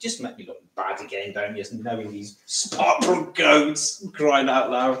 God, just make me look bad again, don't you? Knowing these spark plug goats crying out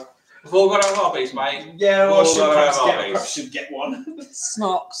loud. We've all got our hobbies, mate. Yeah, well, I should get one.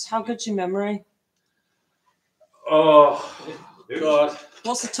 Snox, how good's your memory? Oh, God.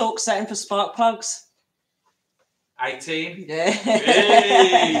 What's the torque setting for spark plugs? 18. Yeah.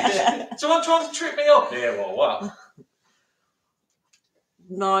 Hey. Someone trying to trip me up here or what?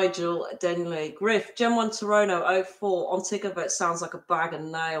 Nigel Denley. Griff, Gen 1 Toronto 04 on Tigger sounds like a bag of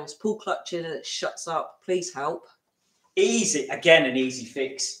nails. Pull clutch in and it shuts up. Please help. Easy. Again, an easy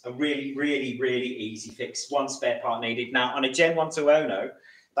fix. A really, really, really easy fix. One spare part needed. Now, on a Gen 1 Toronto,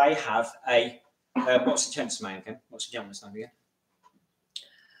 they have a... what's the gentleman's name again? What's the gentleman's name again?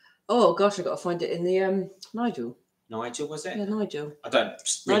 Oh, gosh, I've got to find it in the... Nigel. Nigel, was it? Yeah, Nigel. I don't.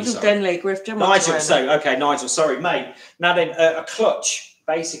 Really Nigel sorry. Denley, Griff. Nigel. So okay, Nigel. Sorry, mate. Now then, a clutch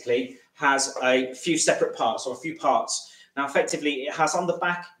basically has a few separate parts or a few parts. Now, effectively, it has on the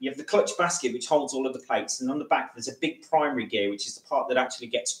back. You have the clutch basket, which holds all of the plates, and on the back there's a big primary gear, which is the part that actually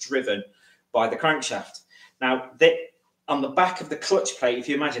gets driven by the crankshaft. Now, on the back of the clutch plate, if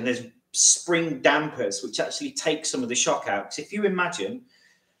you imagine, there's spring dampers which actually take some of the shock out. So if you imagine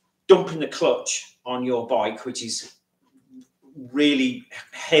dumping the clutch on your bike, which is really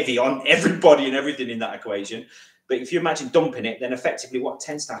heavy on everybody and everything in that equation, but if you imagine dumping it, then effectively what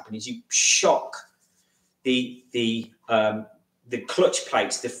tends to happen is you shock the clutch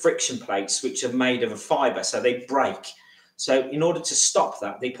plates, the friction plates, which are made of a fiber, so they break. So in order to stop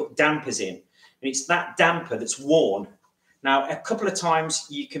that, they put dampers in, and it's that damper that's worn. Now, a couple of times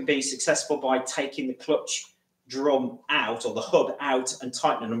you can be successful by taking the clutch drum out or the hub out and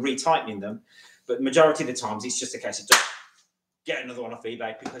tightening and retightening them, but the majority of the times it's just a case of just get another one off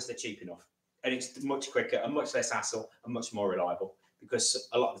eBay because they're cheap enough, and it's much quicker and much less hassle and much more reliable, because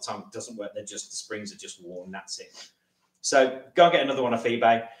a lot of the time it doesn't work. They're just, the springs are just worn, that's it. So go and get another one off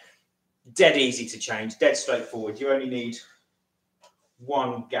eBay. Dead easy to change, dead straightforward. You only need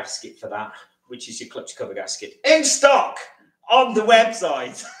one gasket for that, which is your clutch cover gasket, in stock on the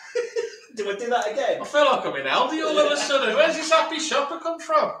website. Do I do that again? I feel like I'm in Aldi all of a sudden. Where's this happy shopper come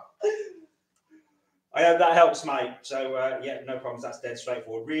from? I hope that helps, mate. So, yeah, no problems. That's dead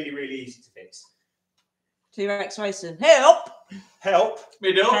straightforward. Really, really easy to fix. T-Rex Racing. Help! Help.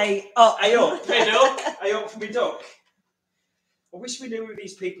 Me duck. Hey up. Hey up. Me duck. Hey up for me duck. I wish we knew who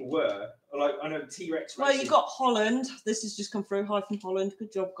these people were. Like, I know T-Rex Racing. Well, you got Holland. This has just come through. Hi from Holland.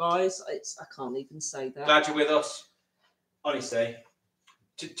 Good job, guys. I can't even say that. Glad you're with us. Honestly.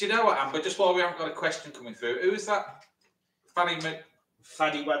 Do you know what, Amber? Just while we haven't got a question coming through, who is that? Faddy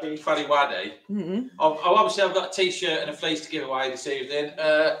Waddy. Mm-hmm. Obviously, I've got a T-shirt and a fleece to give away this evening.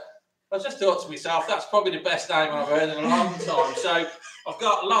 I just thought to myself, that's probably the best name I've heard in a long time. So I've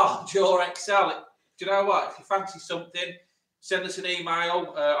got large or XL. Do you know what? If you fancy something, send us an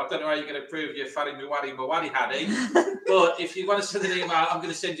email. I don't know how you're going to prove you're Faddy Waddy Haddy, but if you want to send an email, I'm going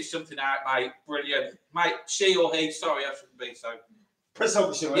to send you something out, mate. Brilliant. Mate, she or he, sorry, I shouldn't be so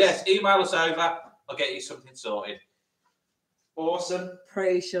presumptuous. Yes, email us over. I'll get you something sorted. Awesome.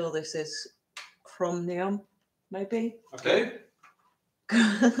 Pretty sure this is Chromium, maybe. Okay.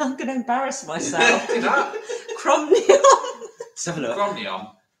 I'm going to embarrass myself. Chromium. Let's have a look.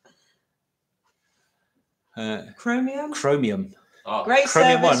 Chromium. Chromium. Oh. Great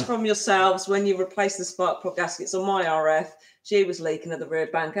Chromium service 1. from yourselves when you replaced the spark plug gaskets on my RF. She was leaking at the rear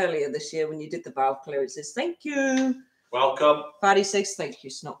bank earlier this year when you did the valve clearances. Thank you. Welcome. Fatty says thank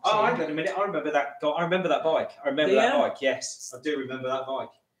you, Snock. Oh, hang on a minute. I remember that. I remember that bike. I remember that bike. Yes, I do remember that bike.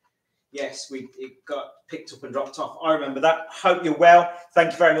 Yes, it got picked up and dropped off. I remember that. Hope you're well.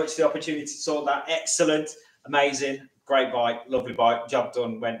 Thank you very much for the opportunity to sort that. Excellent, amazing, great bike, lovely bike. Job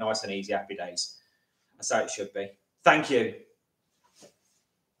done. Went nice and easy. Happy days. That's how it should be. Thank you. Is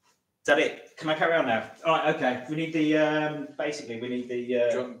that it? Can I carry on now? All right, okay. We need the, basically, we need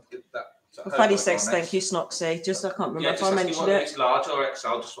the... Fatty says thank you, Snoxy. Just, I can't remember if I mentioned it. It's large or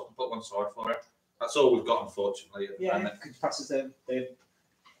XL, just put one side for it. That's all we've got, unfortunately. Yeah, could you pass us the...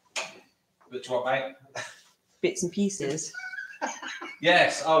 Which one, mate? Bits and pieces.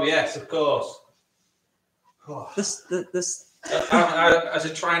 Yes, oh yes, of course. This As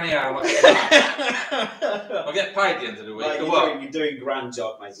a trainee, I get paid at the end of the week. Mate, you're doing a grand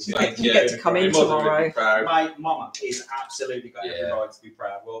job, mate. you get to come in tomorrow. Mate, Mama is absolutely got every right to be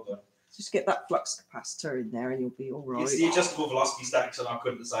proud. Well done. Just get that flux capacitor in there and you'll be all right. It's the adjustable velocity stacks, and I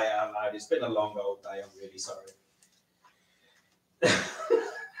couldn't say it out loud. It's been a long old day. I'm really sorry.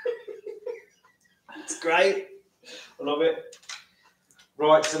 It's great. I love it.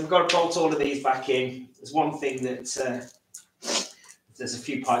 Right, so we've got to bolt all of these back in. There's one thing that there's a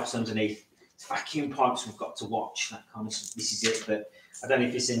few pipes underneath. It's vacuum pipes we've got to watch. That kind of this is it. But I don't know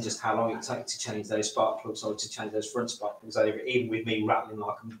if it's in just how long it takes to change those spark plugs or to change those front spark plugs over. Even with me rattling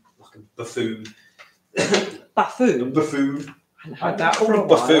like a buffoon. Buffoon. A buffoon. I heard that for a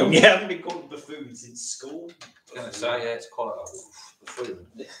buffoon. while. Yeah, I haven't been called buffoon since school. I was going to say, yeah, it's quite a buffoon.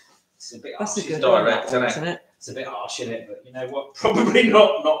 It's a bit That's harsh. a good direct, one, isn't it? It's a bit harsh, isn't it? But you know what? Probably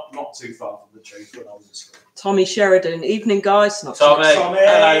not too far from the truth when I was at school. Tommy Sheridan. Evening, guys. Snox. Tommy.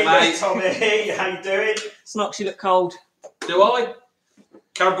 Hello, mate. Tommy, how you doing? Snox, you look cold. Do I?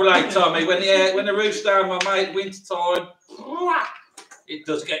 Can't relate, Tommy. When the roof's down, my mate, winter time, it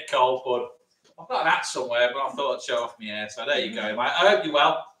does get cold, but I've got an hat somewhere, but I thought I'd show off my hair. So there you go, mate. I hope you're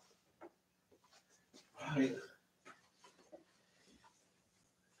well. Right.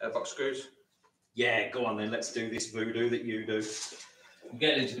 Box screws. Yeah, go on then. Let's do this voodoo that you do. I'm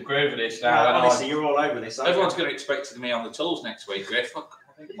getting into the groove of this now. Honestly, you're all over this. Everyone's going to expect me on the tools next week, Griff. I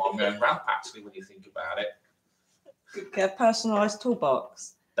think I'm going ramp actually when you think about it. Get a personalised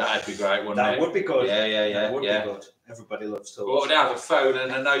toolbox. That'd be great, wouldn't it? That would be good. Yeah. That would be good. Everybody loves tools. Well, we'd have a phone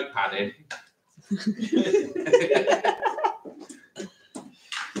and a notepad in.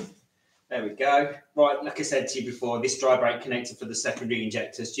 There we go. Right, like I said to you before, this dry brake connector for the secondary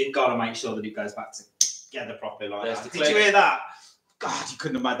injectors, you've got to make sure that it goes back together properly like that. Did you hear that? God, you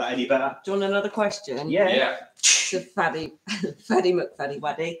couldn't have made that any better. Do you want another question? Yeah. To Faddy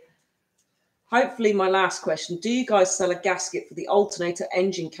McFaddy. Hopefully, my last question. Do you guys sell a gasket for the alternator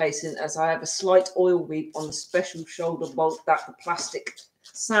engine casing, as I have a slight oil weep on the special shoulder bolt that the plastic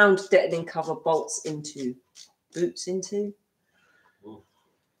sound deadening cover boots into?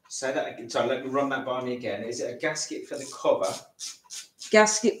 Say that again. Sorry, let me run that by me again. Is it a gasket for the cover?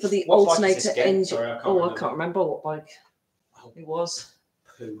 Gasket for the What bike is alternator this again? engine. Sorry, I can't remember what bike it was.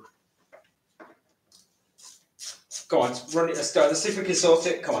 Poo. Go on, run it. Let's go. Let's see if we can sort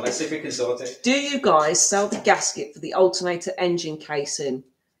it. Come on, let's see if we can sort it. Do you guys sell the gasket for the alternator engine casing?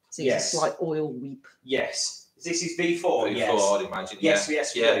 See, Yes. it's a slight oil weep. Yes. This is V4. Yes. I'd imagine. Yes, we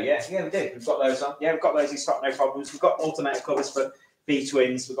do. Yeah, we do. We've got those on. Yeah, we've got those in stock, no problems. We've got alternator covers for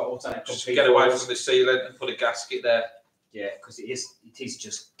V-twins. We've got alternator covers Just for get away V4s. from the sealant and put a gasket there. Yeah, because it is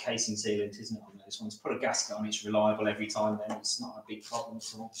just casing sealant, isn't it, on those ones? Put a gasket on, it's reliable every time, then it's not a big problem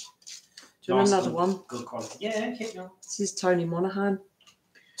at all. Do you want Nice, another good- one? Good quality. Yeah, keep going. This is Tony Monaghan.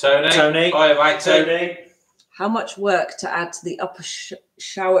 Tony. Hi, mate. Tony. How much work to add to the upper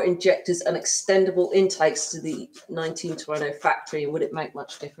shower injectors and extendable intakes to the 1920 factory? Would it make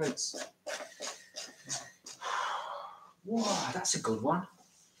much difference? Wow, that's a good one.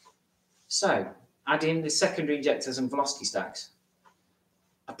 So, add in the secondary injectors and velocity stacks.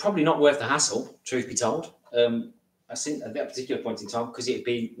 Probably not worth the hassle, truth be told. I think at that particular point in time, because it'd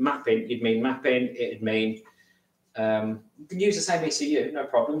be mapping, it'd mean mapping, it'd mean you can use the same ECU, no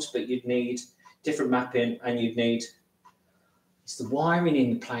problems, but you'd need different mapping and you'd need it's the wiring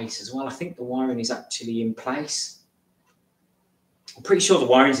in place as well. I think the wiring is actually in place. I'm pretty sure the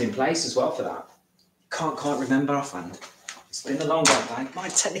wiring's in place as well for that. Can't remember offhand. It's been a long day. My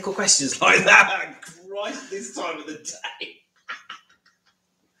technical questions like that. Christ, this time of the day.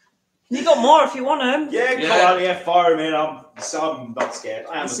 You got more if you want them. Yeah, come on, fire them in. I'm not scared.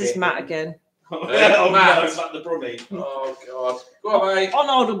 This is Matt again. Oh, Matt. no, it's like the Brummie. Oh, God. Go on, mate. On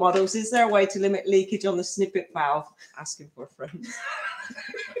older models, is there a way to limit leakage on the snippet valve? Asking for a friend.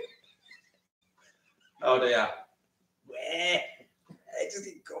 Oh, dear. Where does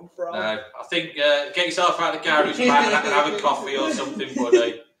it come from? No, I think get yourself out of the garage, Matt, and have a coffee or something,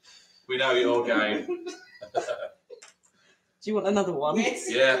 buddy. We know you're going. Do you want another one? Where's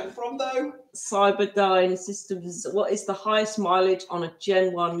it come from, though? Cyberdyne Systems. What is the highest mileage on a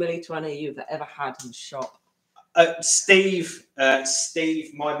Gen 1 Milli 20 you've ever had in the shop? Steve,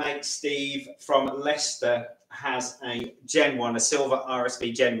 my mate Steve from Leicester has a Gen 1, a silver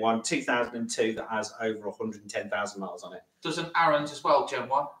RSV Gen 1, 2002 that has over 110,000 miles on it. Doesn't Aaron's as well, Gen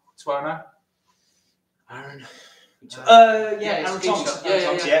 1? Swear Aaron? Aaron Thompson.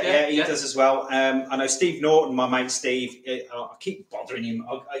 Yeah, He does as well. I know Steve Norton, my mate Steve. I keep bothering him.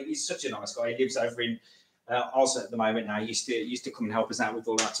 He's such a nice guy. He lives over in Oz at the moment now. He used to come and help us out with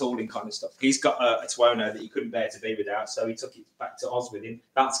all that tooling kind of stuff. He's got a Tuono that he couldn't bear to be without, so he took it back to Oz with him.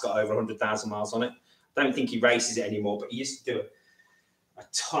 That's got over 100,000 miles on it. I don't think he races it anymore, but he used to do a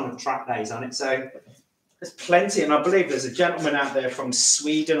ton of track days on it. So there's plenty, and I believe there's a gentleman out there from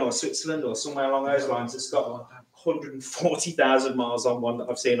Sweden or Switzerland or somewhere along those lines that's got 140,000 miles on one that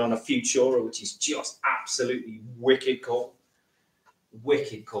I've seen on a Futura, which is just absolutely wicked cool.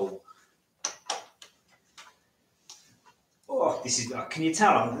 Wicked cool. Oh, this is, can you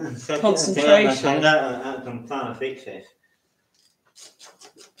tell? Concentration. I'm trying to fix this.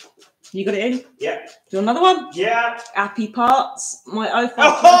 You got it in? Yeah. Do you want another one? Yeah. Happy Parts. My 05.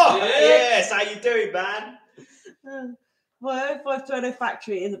 Oh, yes. How you doing, man? My 0520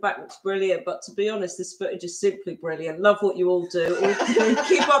 factory in the back looks brilliant, but to be honest, this footage is simply brilliant. Love what you all do.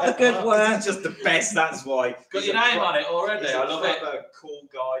 Keep up the good work. It's just the best, that's why. Got your name on it already. I love it. A cool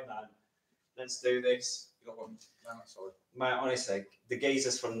guy, man. Let's do this. You got one? No, sorry. Mate, honestly, the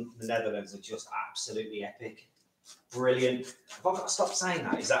geezers from the Netherlands are just absolutely epic. Brilliant. Have I got to stop saying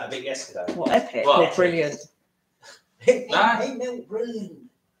that? Is that a bit yesterday? What epic? What? Or brilliant? No, brilliant.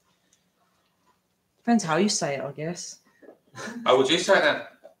 Depends how you say it, I guess. How would you say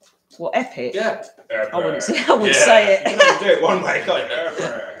that? What epic? Yeah. I wouldn't say it. You can only do it one way, can't you?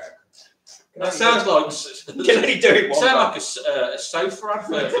 That sounds like You can only do it one way. sound like a sofa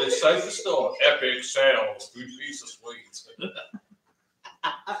advert for the sofa store. Epic sales, 3 piece of sweet.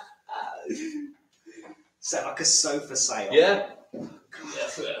 Sound like a sofa sale. Yeah.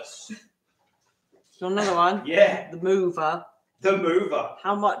 Yes. Do you want another one? Yeah. The mover. The mover.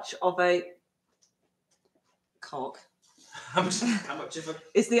 How much of a cock How much of a...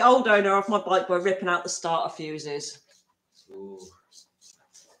 is the old owner of my bike by ripping out the starter fuses? Ooh.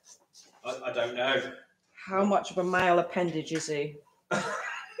 I don't know. How much of a male appendage is he?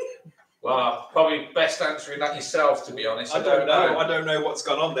 Well, probably best answering that yourself, to be honest. I don't know. I don't know what's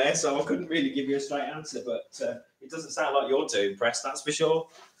gone on there, so I couldn't really give you a straight answer. But it doesn't sound like you're too impressed, that's for sure.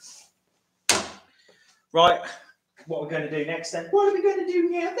 Right, what we're going to do next then? What are we going to do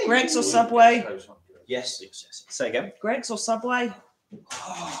now? Greggs or Subway? Yes. Say again. Greggs or Subway?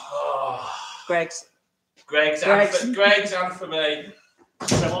 Greggs. Greggs and for me.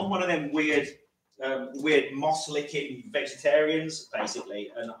 So I'm one of them weird moss licking vegetarians,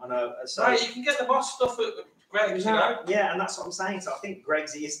 basically, and so Right, you can get the boss stuff at Greggs, you know. Yeah, and that's what I'm saying. So I think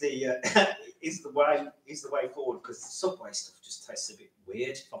Greggs is the is the way forward, because the Subway stuff just tastes a bit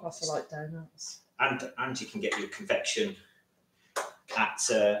weird. I also like donuts. And you can get your convection at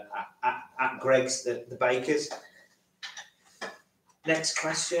Greggs, the bakers. Next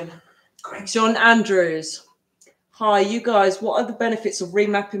question, John Andrews. Hi, you guys. What are the benefits of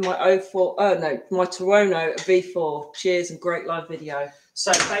remapping my my Tuono V4? Cheers and great live video.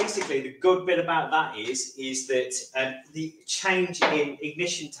 So basically, the good bit about that is that the change in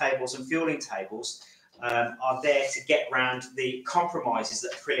ignition tables and fueling tables are there to get around the compromises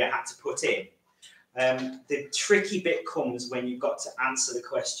that Aprilia had to put in. The tricky bit comes when you've got to answer the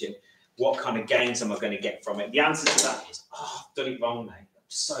question, what kind of gains am I going to get from it? The answer to that is, I've done it wrong, mate. I'm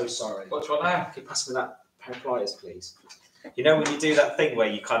so sorry. What's one now? Can you pass me that pair of pliers, please? You know when you do that thing where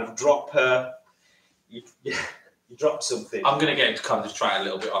you kind of drop you drop something. I'm going to get him to kind of just try a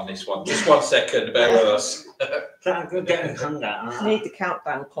little bit on this one. Just 1 second, bear with us. I'm getting hung out. I need the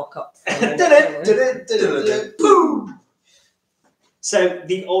countdown clock up. Boom! So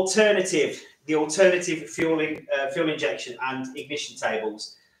the alternative fueling injection and ignition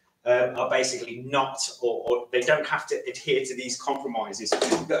tables are basically not, or they don't have to adhere to these compromises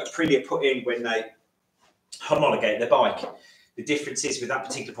that Aprilia put in when they homologate their bike. The difference is with that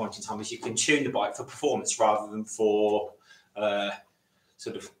particular point in time is you can tune the bike for performance rather than for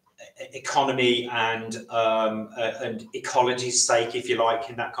sort of economy and ecology's sake, if you like,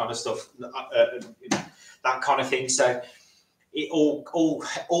 and that kind of stuff, that kind of thing. So it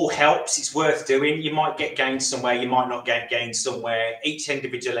all helps. It's worth doing. You might get gains somewhere, you might not get gains somewhere. Each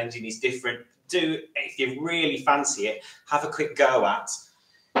individual engine is different. If you really fancy it, have a quick go at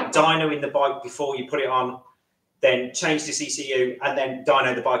dyno in the bike before you put it on, then change the CCU and then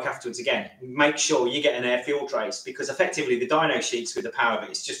dyno the bike afterwards again. Make sure you get an air fuel trace, because effectively the dyno sheets with the power of it,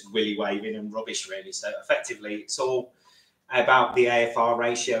 it's just willy waving and rubbish really. So effectively it's all about the AFR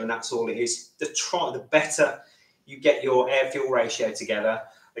ratio, and that's all it is. The better you get your air fuel ratio together,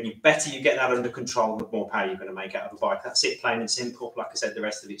 and the better you get that under control, the more power you're going to make out of a bike. That's it, plain and simple. Like I said, the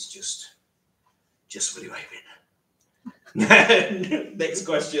rest of it's just willy waving. Next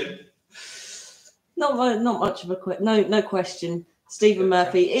question. Not much of a no question. Stephen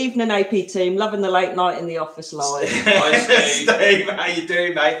Murphy, evening AP team, loving the late night in the office live. Steve, how you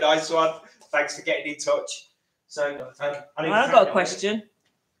doing, mate? Nice one. Thanks for getting in touch. So I've got a question.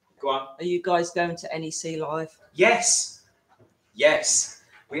 Go on. Are you guys going to NEC live? Yes.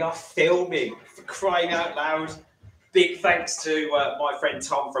 We are filming, for crying out loud. Big thanks to my friend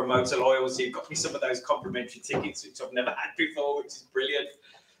Tom from Motor Loyals, who got me some of those complimentary tickets, which I've never had before, which is brilliant.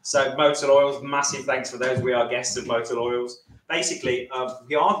 So Motor Loyals, massive thanks for those. We are guests of Motor Loyals. Basically,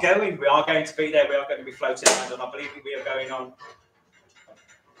 we are going to be there. We are going to be floating around, and I believe we are going on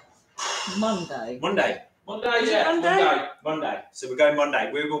Monday. So we're going Monday.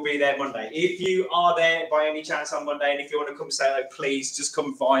 We will be there Monday. If you are there by any chance on Monday, and if you want to come say hello, please just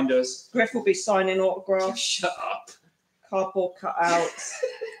come find us. Griff will be signing autographs. Shut up. Cardboard cutouts.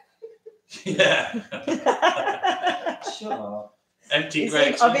 Yeah. Shut up. Empty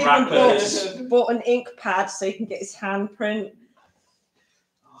grapes I've and wrappers. even bought an ink pad so he can get his handprint.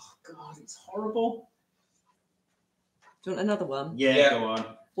 Oh God, it's horrible. Do you want another one? Yeah. Go on.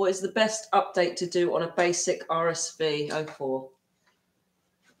 What is the best update to do on a basic RSV4?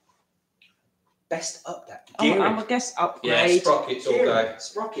 Best update. I'm a guess upgrade. Yeah, sprockets all day.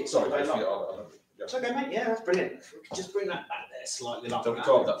 Sprockets. Sorry, It's okay, mate. Yeah, that's brilliant. If we could just bring that back there slightly like Don't that.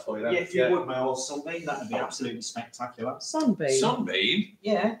 drive that for you then. Yeah, if you would, my old Sunbeam, that would be absolutely spectacular. Sunbeam. Sunbeam?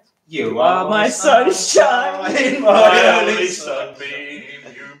 Yeah. You are my sunshine, my only sunbeam.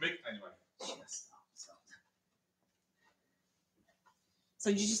 You make anyway. So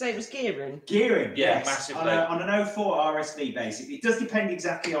did you say it was gearing? Gearing, Yeah, yes. massively. On an 04 RSV basically. It does depend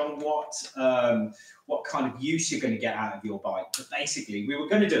exactly on what kind of use you're going to get out of your bike. But basically, we were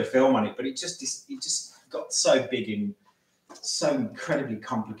going to do a film on it, but it just got so big and so incredibly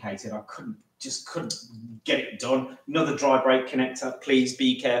complicated. I couldn't get it done. Another dry brake connector. Please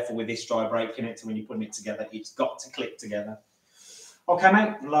be careful with this dry brake connector when you're putting it together. It's got to click together. Okay,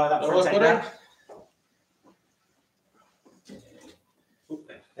 mate. Lower that front end down.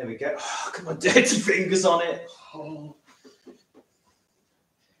 There we go. Oh, got my dirty fingers on it. Oh.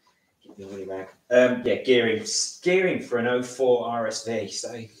 Get the money back. Yeah, gearing for an 04 RSV.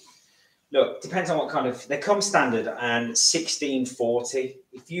 So, look, depends on what kind of. They come standard and 1640.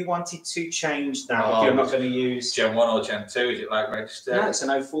 If you wanted to change that, if you're not going to use Gen 1 or Gen 2, is it like registered? No, it's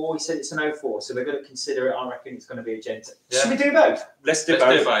an 04. He said it's an 04, so they're going to consider it. I reckon it's going to be a Gen 2. Yeah. Should we do both? Let's do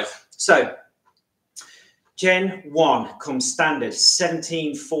both. So, Gen 1 comes standard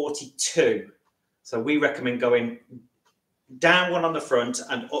 1742. So we recommend going down one on the front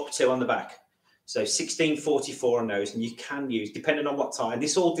and up two on the back. So 1644 on those, and you can use, depending on what tyre, and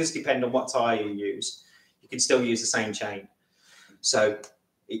this all does depend on what tyre you use, you can still use the same chain. So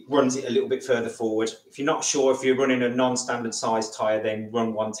it runs it a little bit further forward. If you're not sure if you're running a non-standard size tyre, then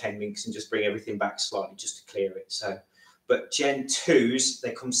run 110 links and just bring everything back slightly just to clear it. So. But Gen 2s,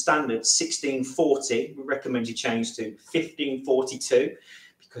 they come standard 1640. We recommend you change to 1542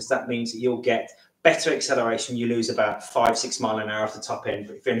 because that means that you'll get better acceleration. You lose about 5-6 miles an hour off the top end.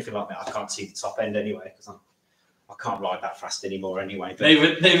 But if anything like that, I can't see the top end anyway because I can't ride that fast anymore anyway. But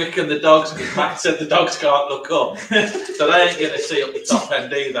Neither can the dogs. Matt said the dogs can't look up, so they ain't going to see up the top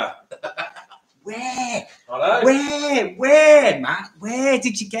end either. Where? I know. Where, Matt? Where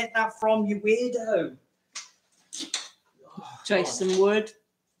did you get that from, you weirdo? Jason Wood.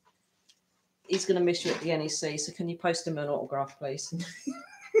 He's going to miss you at the NEC, so can you post him an autograph, please?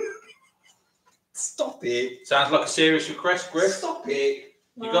 Stop it. Sounds like a serious request, Griff. Stop it.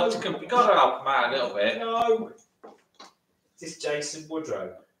 You got to help him out a little bit. No. Is this Jason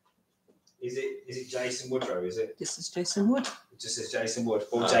Woodrow? Is it Jason Woodrow, is it? This is Jason Wood. It just says Jason Wood.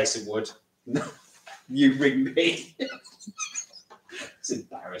 Or Jason Wood. You ring me. It's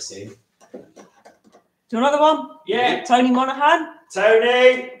embarrassing. Do another one? Yeah. Tony Monaghan.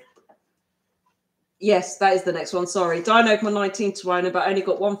 Tony. Yes, that is the next one. Sorry. Dynoed my 19 to owner, but only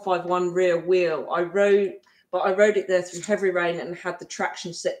got 151 rear wheel. I rode it there through heavy rain and had the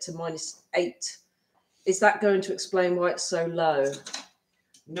traction set to -8. Is that going to explain why it's so low?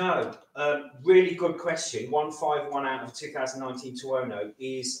 No, really good question. 151 out of 2019 Tuono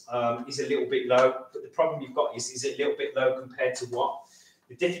is a little bit low, but the problem you've got is it a little bit low compared to what?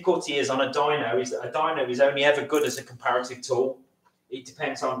 The difficulty is on a dyno is that a dyno is only ever good as a comparative tool. It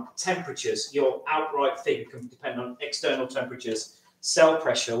depends on temperatures. Your outright figure can depend on external temperatures, cell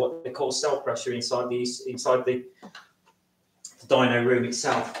pressure, what they call cell pressure inside the dyno room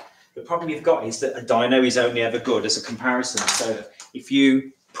itself. The problem you've got is that a dyno is only ever good as a comparison. So if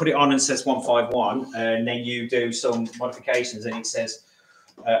you put it on and says 151, and then you do some modifications and it says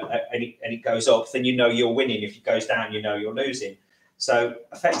and it goes up, then you know you're winning. If it goes down, you know you're losing. So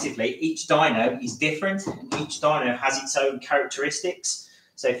effectively, each dyno is different. Each dyno has its own characteristics.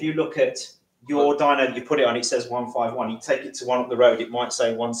 So if you look at your dyno that you put it on, it says 151. You take it to one up the road, it might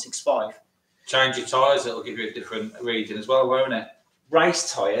say 165. Change your tyres, it'll give you a different reading as well, won't it?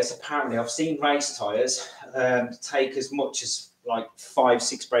 Race tyres, apparently, I've seen race tyres take as much as like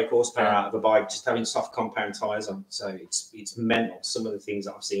 5-6 brake horsepower out of a bike just having soft compound tyres on. So it's mental. Some of the things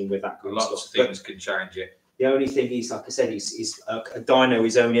that I've seen with that. Lots of things can change it. The only thing is, like I said, is a dyno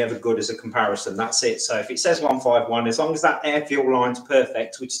is only ever good as a comparison. That's it. So if it says 151, as long as that air fuel line's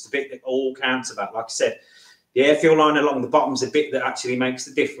perfect, which is the bit that all counts about, like I said, the air fuel line along the bottom's the bit that actually makes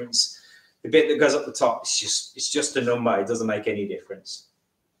the difference. The bit that goes up the top, it's just a number. It doesn't make any difference.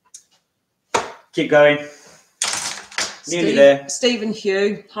 Keep going. Nearly there. Stephen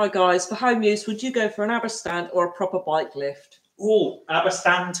Hugh. Hi guys. For home use, would you go for an ABBA stand or a proper bike lift? Oh, ABBA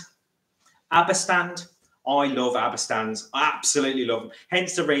stand. ABBA stand. I love ABBA stands. I absolutely love them.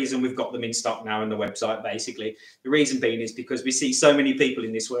 Hence the reason we've got them in stock now on the website, basically. The reason being is because we see so many people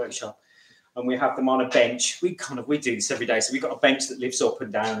in this workshop and we have them on a bench. We do this every day. So we've got a bench that lifts up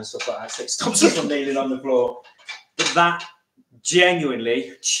and down and stuff like that. So it stops us from kneeling on the floor. But that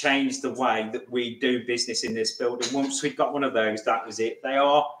genuinely changed the way that we do business in this building. Once we got one of those, that was it. They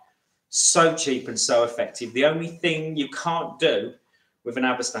are so cheap and so effective. The only thing you can't do with an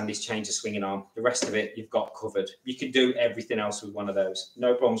ABBA stand is change the swinging arm. The rest of it, you've got covered. You can do everything else with one of those.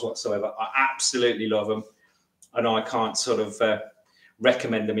 No problems whatsoever. I absolutely love them. And I can't sort of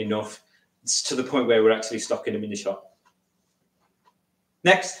recommend them enough. It's to the point where we're actually stocking them in the shop.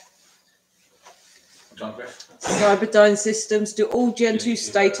 Next. John Griff. Cyberdyne systems. Do all Gen 2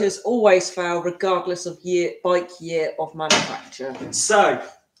 stators always fail regardless of bike year of manufacture? So,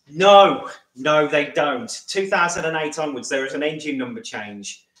 no, they don't. 2008 onwards, there is an engine number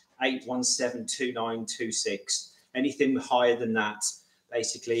change, 8172926. Anything higher than that,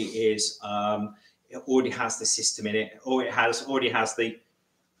 basically, is it already has the system in it, or it already has the.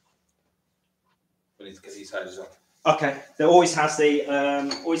 We need to get these hoses on. Okay, there always has the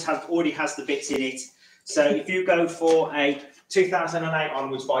already has the bits in it. So if you go for a 2008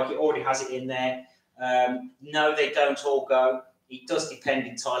 onwards bike, it already has it in there. No, they don't all go. It does depend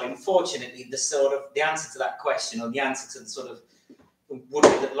entirely. Unfortunately, the answer to that question, or the answer to the sort of would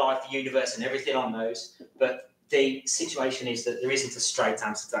be the life, the universe, and everything on those. But the situation is that there isn't a straight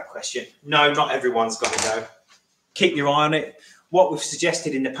answer to that question. No, not everyone's got to go. Keep your eye on it. What we've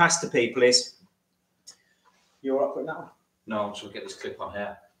suggested in the past to people is, you're all right with that one? No, I'm trying to get this clip on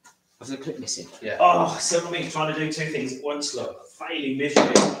here. Was the clip missing? Yeah. Oh, so me trying to do two things at once, look. Failing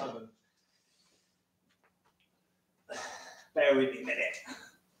miserably at one of them. Bear with me a minute.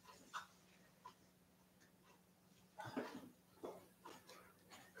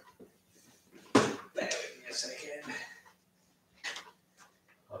 Bear with me a second.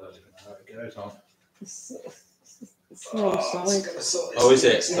 I don't even know how it goes on. It's wrong side. Oh, is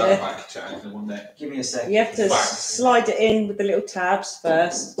it? Yeah. That might change, wouldn't it? Give me a second. You have to slide it in with the little tabs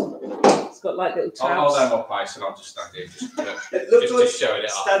first. It's got like little tabs. I'll hold them up, Ice, and I'll just stand here, just showing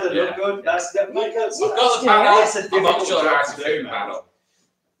it off. Standard look good. That's good. I've got the panel. I'm not sure how to do the panel.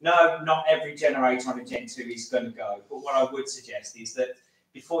 No, not every generator on a Gen 2 is going to go. But what I would suggest is that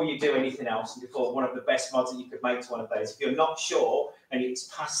before you do anything else, and before one of the best mods that you could make to one of those, if you're not sure and it's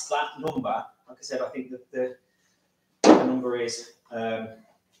past that number, like I said, I think that the number is.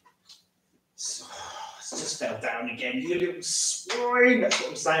 It's just fell down again. You little swine. That's what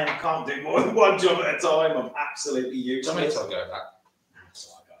I'm saying. I can't do more than one job at a time. I'm absolutely useless. How many times go that?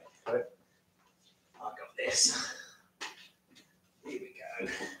 So I got it. I got this. Here we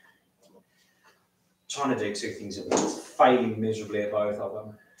go. Trying to do two things at once, failing miserably at both of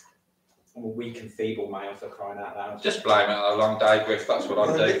them. I'm a weak and feeble male, for crying out loud. Just blame it on a long day, Griff. That's what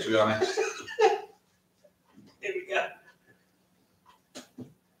I'd do, to be honest. Here we go.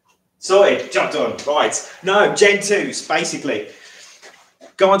 Sorted, job done. Right. No, Gen 2s, basically.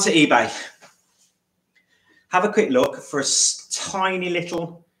 Go onto eBay. Have a quick look for a tiny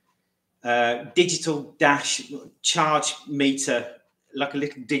little digital dash charge meter, like a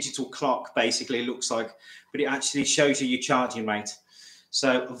little digital clock, basically, it looks like, but it actually shows you your charging rate.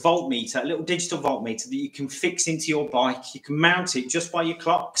 So a voltmeter, a little digital voltmeter that you can fix into your bike. You can mount it just by your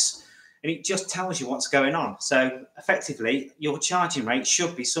clocks, and it just tells you what's going on. So effectively, your charging rate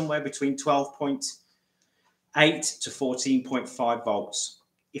should be somewhere between 12.8 to 14.5 volts.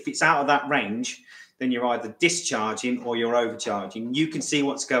 If it's out of that range, then you're either discharging or you're overcharging. You can see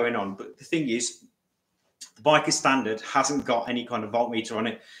what's going on. But the thing is, the Biker Standard hasn't got any kind of voltmeter on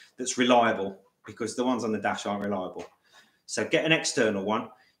it that's reliable, because the ones on the dash aren't reliable. So get an external one.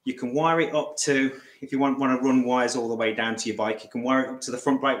 You can wire it up to, if you want to run wires all the way down to your bike, you can wire it up to the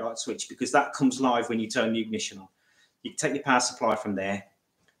front brake light switch, because that comes live when you turn the ignition on. You can take your power supply from there,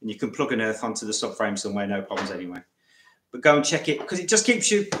 and you can plug an earth onto the subframe somewhere, no problems anyway. But go and check it, because it just keeps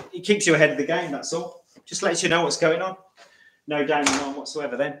you ahead of the game, that's all. Just lets you know what's going on. No downing on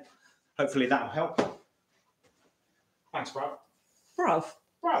whatsoever then. Hopefully that'll help. Thanks, bruv. Bruv.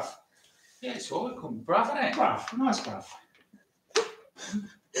 Bruv. Yeah, it's all come bruv, isn't it? Bruv. Nice bruv.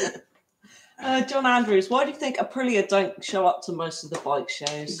 John Andrews, why do you think Aprilia don't show up to most of the bike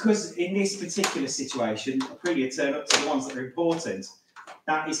shows? Because in this particular situation, Aprilia turn up to the ones that are important.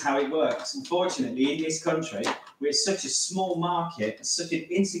 That is how it works. Unfortunately, in this country, we're such a small market, such an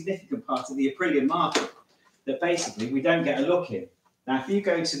insignificant part of the Aprilia market, that basically we don't get a look in. Now, if you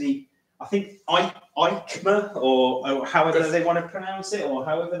go to the, I think EICMA, or however they want to pronounce it, or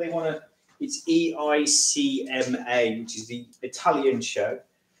however they want to, it's EICMA, which is the Italian show.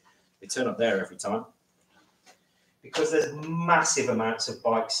 They turn up there every time, because there's massive amounts of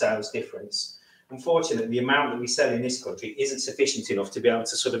bike sales difference. Unfortunately, the amount that we sell in this country isn't sufficient enough to be able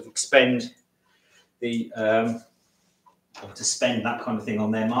to sort of expend the to spend that kind of thing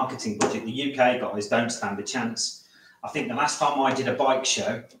on their marketing budget. The UK guys don't stand a chance. I think the last time I did a bike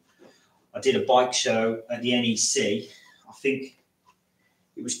show, at the NEC. I think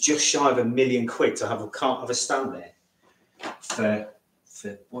it was just shy of £1 million to have a stand there for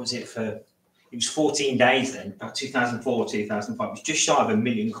what was it for? It was 14 days then, about 2004, 2005. It was just shy of £1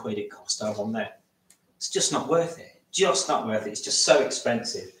 million it cost to have on there. It's just not worth it. Just not worth it. It's just so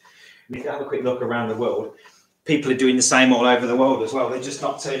expensive. And if you have a quick look around the world, people are doing the same all over the world as well. They're just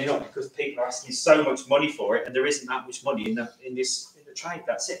not turning up because people are asking so much money for it, and there isn't that much money in the trade.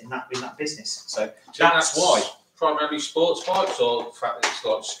 That's it in that business. So that's why. Primarily sports bikes, or the fact that it's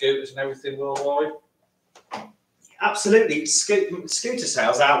like scooters and everything worldwide. Absolutely, scooter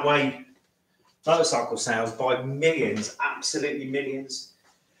sales outweigh motorcycle sales by millions. Absolutely millions,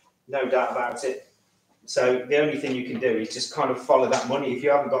 no doubt about it. So the only thing you can do is just kind of follow that money. If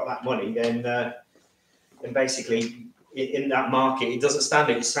you haven't got that money, then basically in that market, it doesn't stand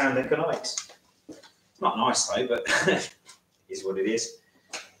it. It's sound economics. It's not nice though, but it is what it is.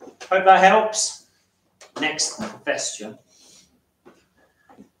 Hope that helps. Next question.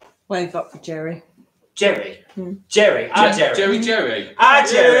 Wave up for Jerry. Jerry. Jerry.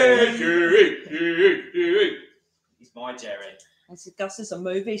 He's my Jerry. I said, Gus is a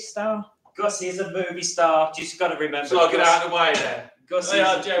movie star. Gus is a movie star. Just got to remember. So I get out of the way there. Gus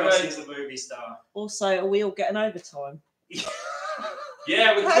is a movie star. Also, are we all getting overtime?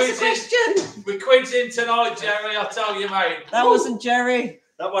 Yeah, we're quitting tonight, Jerry. I'll tell you, mate. That wasn't Jerry.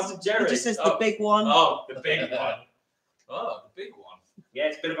 That wasn't Jerry. It just says the big one. Oh, the big one. Oh, the big one. Yeah,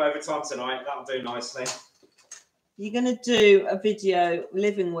 it's a bit of overtime tonight. That'll do nicely. You're going to do a video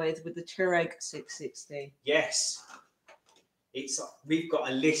living with the Touareg 660. Yes. We've got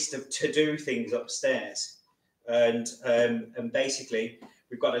a list of to-do things upstairs. And basically,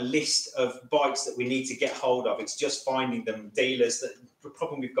 we've got a list of bikes that we need to get hold of. It's just finding them. Dealers, the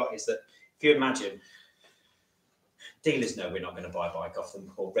problem we've got is that, if you imagine, dealers know we're not going to buy a bike off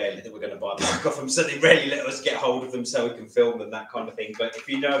them, or rarely that we're going to buy a bike off them, so they rarely let us get hold of them so we can film them, that kind of thing. But if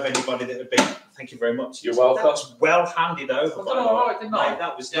you know of anybody that would be, thank you very much. You're welcome. That was well handed over. All right, didn't I?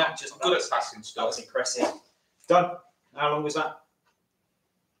 That was not just good at passing stuff. That was impressive. Done. How long was that?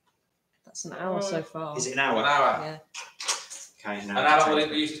 That's an hour so far. Is it an hour? An hour. Yeah. Okay. And how long will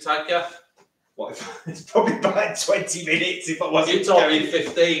it usually take you? What? It's probably about 20 minutes if I wasn't. You told me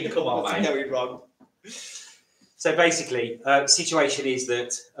 15. Come on, mate. Going wrong. So basically, the situation is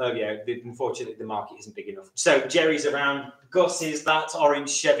that, unfortunately, the market isn't big enough. So Jerry's around. Gus is that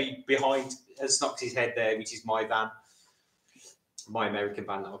orange Chevy behind Snox's head there, which is my van, my American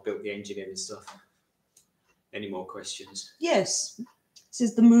van that I've built the engine in and stuff. Any more questions? Yes. This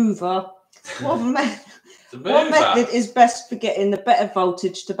is the mover. What method is best for getting the better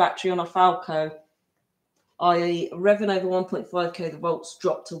voltage to battery on a Falco? I.e., revving over 1.5k, the volts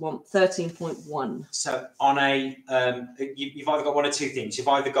drop to 13.1. So on a, you've either got one or two things. You've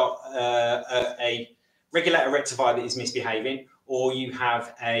either got a regulator rectifier that is misbehaving, or you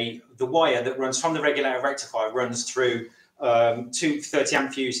have the wire that runs from the regulator rectifier runs through two 30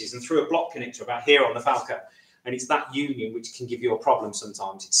 amp fuses and through a block connector about here on the Falco. And it's that union which can give you a problem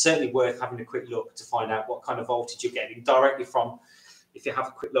sometimes. It's certainly worth having a quick look to find out what kind of voltage you're getting directly from, if you have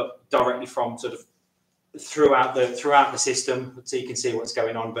a quick look, directly from sort of throughout the system, so you can see what's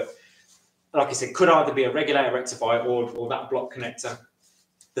going on. But like I said, could either be a regulator rectifier or that block connector.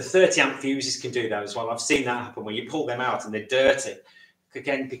 The 30 amp fuses can do that as well. I've seen that happen when you pull them out and they're dirty.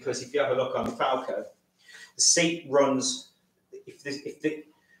 Again, because if you have a look on the Falco, the seat runs, if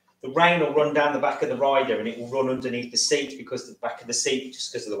the rain will run down the back of the rider and it will run underneath the seat because the back of the seat,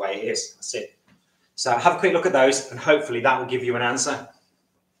 just because of the way it is. That's it. So have a quick look at those and hopefully that will give you an answer.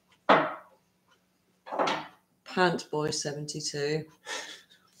 Pant Boy 72.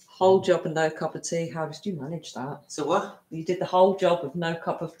 Whole job and no cup of tea. How did you manage that? So what? You did the whole job of no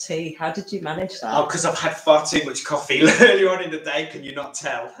cup of tea. How did you manage that? Oh, because I've had far too much coffee earlier on in the day. Can you not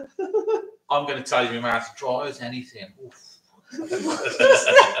tell? I'm going to tell you, my mouth dry as anything.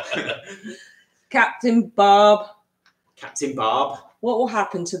 Captain Barb. Captain Barb. What will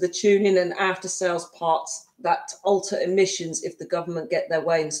happen to the tuning and after sales parts that alter emissions if the government get their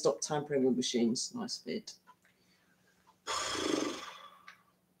way and stop tampering with machines? Nice bit.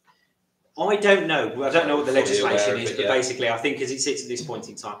 I don't know. I don't know what the legislation is, but basically, I think as it sits at this point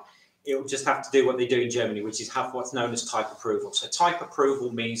in time, it will just have to do what they do in Germany, which is have what's known as type approval. So type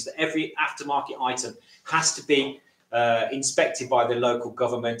approval means that every aftermarket item has to be inspected by the local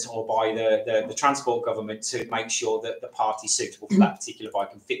government or by the transport government to make sure that the part is suitable for that particular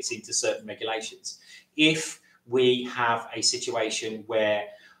bike and fits into certain regulations. If we have a situation where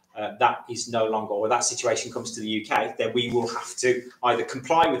that is no longer, or that situation comes to the UK, then we will have to either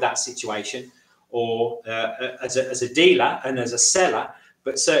comply with that situation or as a dealer and as a seller.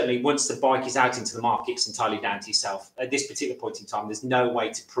 But certainly once the bike is out into the market, it's entirely down to yourself. At this particular point in time, there's no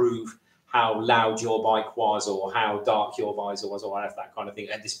way to prove how loud your bike was or how dark your visor was or whatever, that kind of thing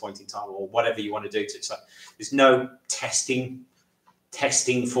at this point in time, or whatever you want to do to it. So there's no testing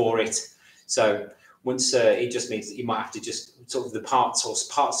for it. So once it just means that you might have to just sort of the parts of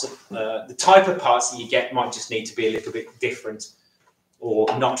the type of parts that you get might just need to be a little bit different or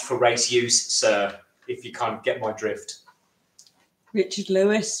not for race use, sir, if you can't get my drift. Richard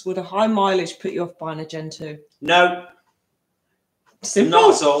Lewis, would a high mileage put you off buying a Gen 2? No. Simple.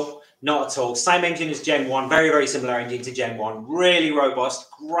 Not at all. Not at all. Same engine as Gen 1. Very, very similar engine to Gen 1. Really robust.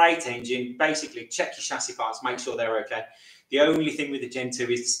 Great engine. Basically, check your chassis parts. Make sure they're okay. The only thing with the Gen 2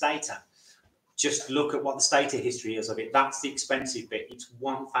 is the stator. Just look at what the stator history is of it. That's the expensive bit. It's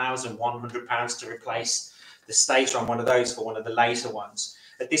 £1,100 to replace the stator on one of those for one of the later ones.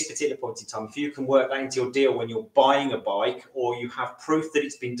 At this particular point in time, if you can work that into your deal when you're buying a bike, or you have proof that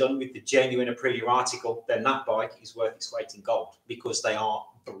it's been done with the genuine Aprilia article, then that bike is worth its weight in gold because they are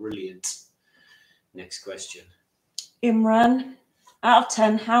brilliant. Next question. Imran, out of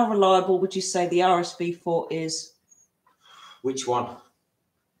 10, how reliable would you say the RSV4 is? Which one?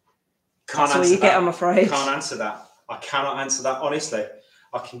 That's all you get, I'm afraid. Can't answer that. I cannot answer that, honestly.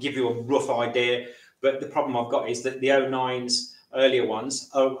 I can give you a rough idea, but the problem I've got is that the 09s, earlier ones,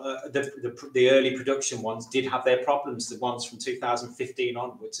 the early production ones did have their problems. The ones from 2015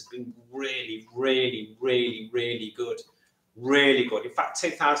 onwards have been really, really, really, really good. Really good. In fact,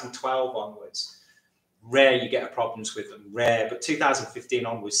 2012 onwards, rare you get problems with them. Rare. But 2015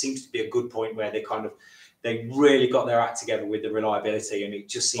 onwards seems to be a good point where they really got their act together with the reliability, and it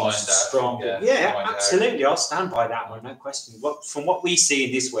just seems strong. Yeah, absolutely. I'll stand by that one, no question. From what we see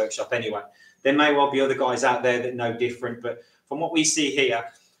in this workshop anyway, there may well be other guys out there that know different, but from what we see here,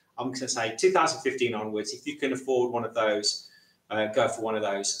 I'm going to say 2015 onwards, if you can afford one of those, go for one of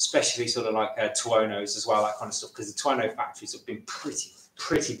those, especially sort of like Tuonos as well, that kind of stuff, because the Tuono factories have been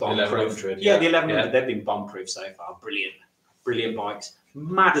pretty bomb-proof. Yeah, the 1100, they've been bomb-proof so far. Brilliant. Brilliant bikes.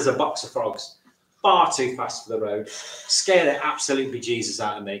 Mad as a box of frogs. Far too fast for the road. Scare the absolute bejesus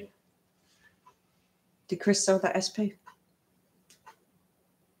out of me. Did Chris sell that SP?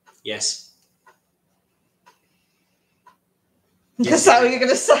 Yes. Is that what you're going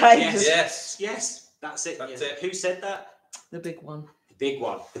to say? Yes. That's it. That's it. Who said that? The big one. The big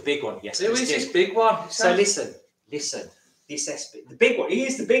one. The big one. Yes. Who is this big one? So listen. This SP, the big one. He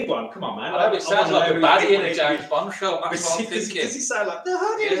is the big one. Come on, man. I know it sounds like a baddie in a James Bond show. That's what I'm thinking. Does he sound like the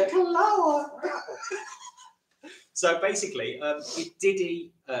honey little lower? So basically, did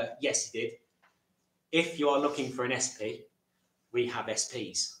he? Yes, he did. If you are looking for an SP, we have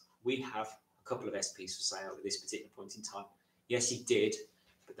SPs. We have a couple of SPs for sale at this particular point in time. Yes, he did,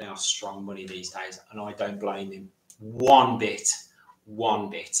 but they are strong money these days, and I don't blame him one bit. One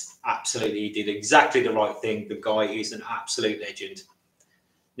bit. Absolutely, he did exactly the right thing. The guy is an absolute legend.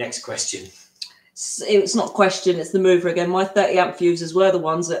 Next question. It's not a question, it's the mover again. My 30 amp fuses were the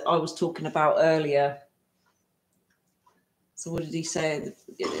ones that I was talking about earlier. So what did he say?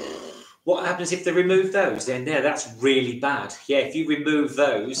 What happens if they remove those? Then that's really bad. Yeah, if you remove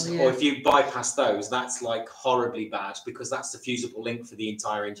those or if you bypass those, that's like horribly bad because that's the fusible link for the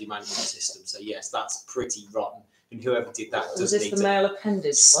entire engine management system. So yes, that's pretty rotten. And whoever did that does need to the male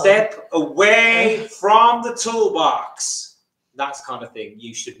appendage. Step away from the toolbox. That kind of thing.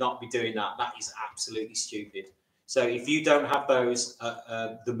 You should not be doing that. That is absolutely stupid. So if you don't have those,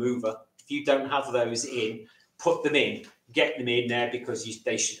 the mover, if you don't have those in, put them in, get them in there because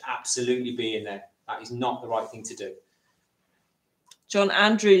they should absolutely be in there. That is not the right thing to do. John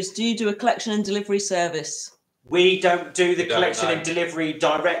Andrews, do you do a collection and delivery service? We don't do the collection and delivery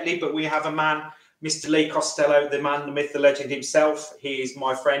directly, but we have a man, Mr. Lee Costello, the man, the myth, the legend himself. He is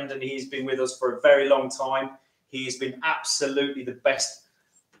my friend and he's been with us for a very long time. He has been absolutely the best,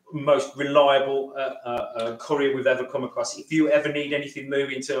 most reliable courier we've ever come across. If you ever need anything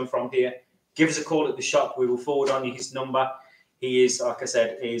moving to and from here, give us a call at the shop. We will forward on you his number. He is, like I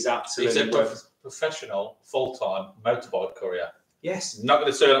said, he is absolutely professional, full-time motorbike courier. Yes. You're not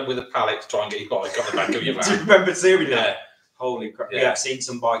going to turn up with a pallet to try and get your bike on the back of your van. Do you remember seeing that? Holy crap. Yeah, I've seen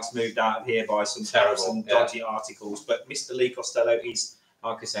some bikes moved out of here by some terrible, dodgy articles. But Mr. Lee Costello is,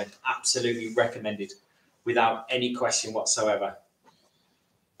 like I said, absolutely recommended without any question whatsoever.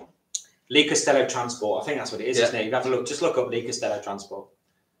 Lee Costello Transport. I think that's what it is, isn't it? You have a look. Just look up Lee Costello Transport.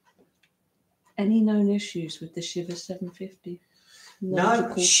 Any known issues with the Shiver 750?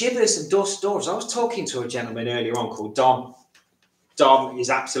 No, shivers and dust doors. I was talking to a gentleman earlier on called Dom. Dom is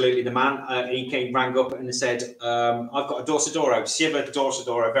absolutely the man. He rang up and said, I've got a Dorsadoro, Shiver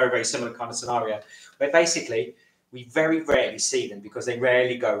Dorsadoro, very, very similar kind of scenario. But basically, we very rarely see them because they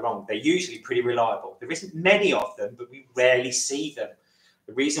rarely go wrong. They're usually pretty reliable. There isn't many of them, but we rarely see them.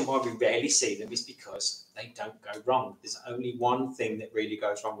 The reason why we rarely see them is because they don't go wrong. There's only one thing that really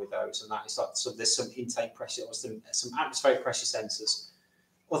goes wrong with those, and that is like there's some intake pressure or some atmospheric pressure sensors.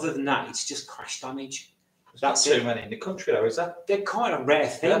 Other than that, it's just crash damage. That's too many in the country, though, is that? They're quite a rare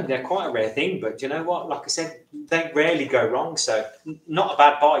thing. Yeah. They're quite a rare thing, but you know what? Like I said, they rarely go wrong. So not a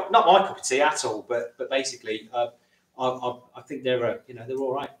bad bike, not my cup of tea at all. But basically, I think they're they're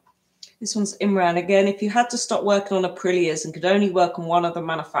all right. This one's Imran again. If you had to stop working on Aprilias and could only work on one other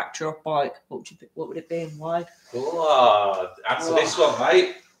manufacturer of bike, what would it be and why? Oh, answer this one,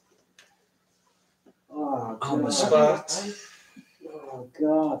 mate. Oh, on the spot. Oh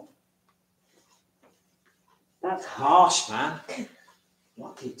God. That's harsh, man.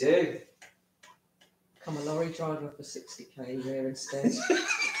 What do you do? Become a lorry driver for 60k a year instead.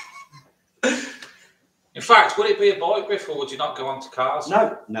 In fact, would it be a bike, Griff, or would you not go on to cars?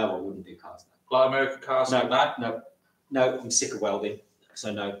 No, I wouldn't do cars. No. Like American cars? No, I'm sick of welding,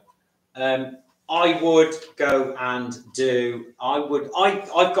 so no. I would go and do.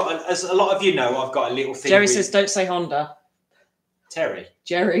 I've got, as a lot of you know, I've got a little thing. Jerry says, "Don't say Honda." Terry.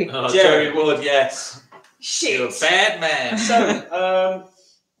 Jerry. Oh, Jerry would, yes. Shit. You're a bad man. So,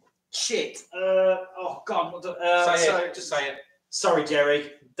 shit. Oh God. Just say it. Sorry,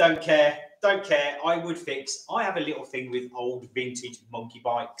 Jerry. Don't care. I would fix. I have a little thing with old vintage monkey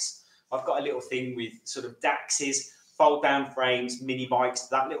bikes. I've got a little thing with sort of Daxes, fold down frames, mini bikes,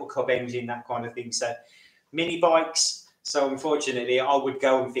 that little cub engine, that kind of thing. So mini bikes. So unfortunately, I would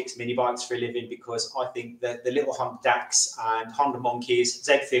go and fix mini bikes for a living because I think that the little Honda Dax and Honda Monkeys,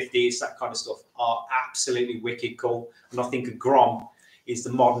 Z50s, that kind of stuff are absolutely wicked cool. And I think a Grom is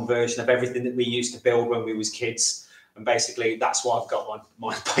the modern version of everything that we used to build when we was kids. And basically, that's why I've got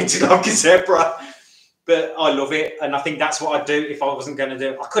mine painted like a zebra. But I love it, and I think that's what I'd do if I wasn't going to do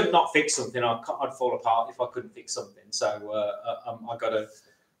it. I could not fix something; I'd fall apart if I couldn't fix something. So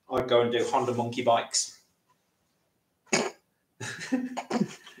I'd go and do Honda monkey bikes.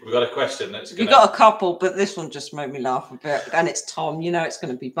 We've got a question that's. You've got a couple, but this one just made me laugh a bit, and it's Tom. You know it's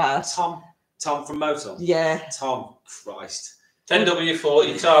going to be bad. Tom from Motor. Yeah. Tom, Christ.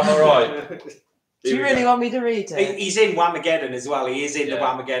 10W40, Tom. All right. Do you really want me to read it? He's in Whamageddon as well. He is in the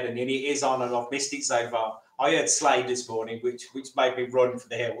Whamageddon, and he is on and I've missed it so far. I heard Slade this morning, which made me run for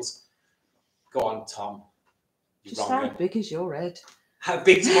the hills. Go on, Tom. Just how big is your head? How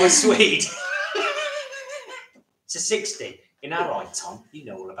big's my Swede? It's a 60. In our right, Tom. You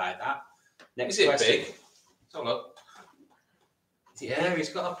know all about that. Next question. Big? So look. Yeah, he's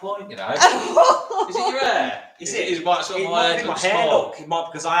got a point, you know. Is it your hair? Is it? It might sort of my hair small. look. It might,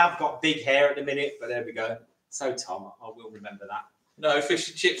 because I have got big hair at the minute, but there we go. So Tom, I will remember that. No fish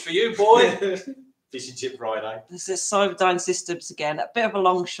and chips for you, boy. Fish and chip Friday. This is Cyberdyne Systems again. A bit of a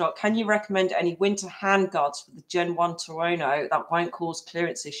long shot. Can you recommend any winter handguards for the Gen 1 Tuono that won't cause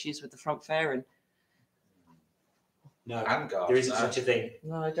clearance issues with the front fairing? No, Handguards, there isn't such a thing.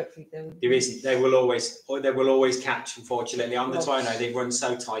 No, I don't think there would. There isn't. They will always catch. Unfortunately, on the Tuono, they run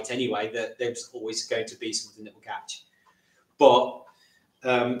so tight anyway that there's always going to be something that will catch. But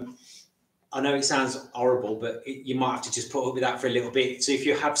I know it sounds horrible, but you might have to just put up with that for a little bit. So if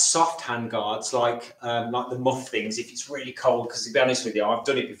you have soft handguards, like the muff things, if it's really cold, because to be honest with you, I've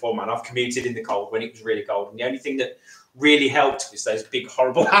done it before, man. I've commuted in the cold when it was really cold, and the only thing that really helped was those big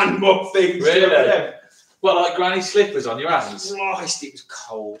horrible hand muff things. Really? Well, like granny slippers on your hands. Christ, it was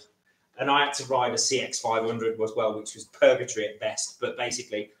cold. And I had to ride a CX500 as well, which was purgatory at best. But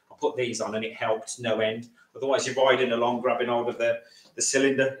basically, I put these on and it helped no end. Otherwise, you're riding along, grabbing hold of the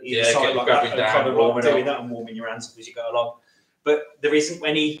cylinder either side like that, and kind of like doing that and warming your hands as you go along. But there isn't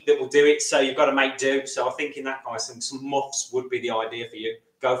any that will do it, so you've got to make do. So I think in that case, some muffs would be the idea for you.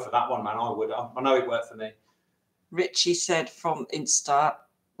 Go for that one, man. I would. I know it worked for me. Richie said from Insta,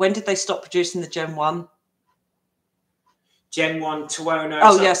 when did they stop producing the Gen 1? Gen 1 Tuono.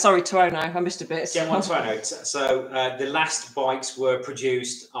 Oh, yeah, sorry, Tuono. I missed a bit. Gen 1 Tuono. So the last bikes were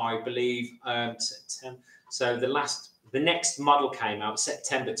produced, I believe, September. So the next model came out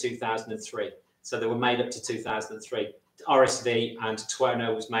September 2003. So they were made up to 2003. RSV and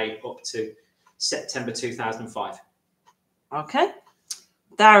Tuono was made up to September 2005. Okay.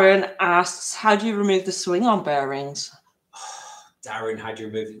 Darren asks, how do you remove the swing arm bearings? Darren, how do you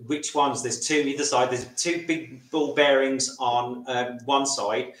remove it? Which ones? There's two either side. There's two big ball bearings on one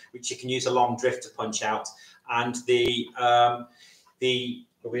side, which you can use a long drift to punch out, and the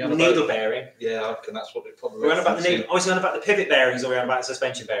needle bearing. Yeah, I reckon that's what it probably. We're on about the needle. I was on about the pivot bearings, or we're on about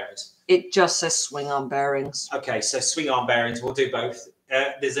suspension bearings. It just says swing arm bearings. Okay, so swing arm bearings. We'll do both.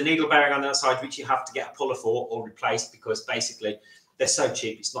 There's a needle bearing on the outside, which you have to get a puller for or replace, because basically they're so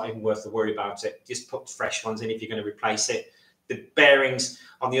cheap, it's not even worth the worry about it. Just put fresh ones in if you're going to replace it. The bearings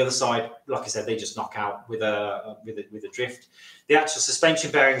on the other side, like I said, they just knock out with a drift. The actual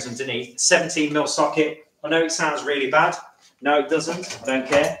suspension bearings underneath, 17mm socket. I know it sounds really bad. No, it doesn't. I don't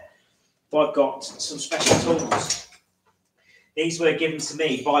care. But I've got some special tools. These were given to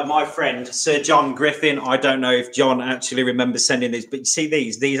me by my friend, Sir John Griffin. I don't know if John actually remembers sending these, but you see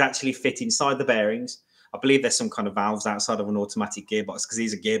these actually fit inside the bearings. I believe there's some kind of valves outside of an automatic gearbox because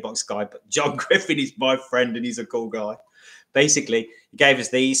he's a gearbox guy. But John Griffin is my friend and he's a cool guy. Basically, he gave us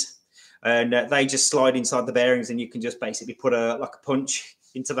these, and they just slide inside the bearings, and you can just basically put a punch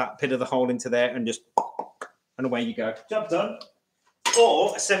into that pit of the hole into there, and just and away you go. Job done.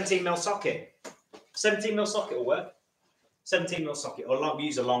 Or a 17mm socket. 17mm socket will work. 17mm socket, or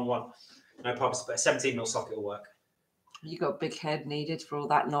use a long one. No problems, but a 17mm socket will work. You got a big head needed for all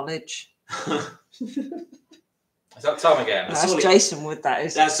that knowledge. Is that Tom again? That's Jason with that,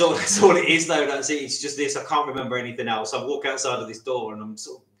 is that's all it is, though. That's it. It's just this. I can't remember anything else. I walk outside of this door and I'm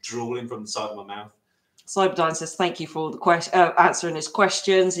sort of drooling from the side of my mouth. Cyberdyne says, thank you for all the answering his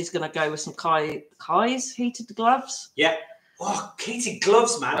questions. He's going to go with some Kai's heated gloves. Yeah. Oh, heated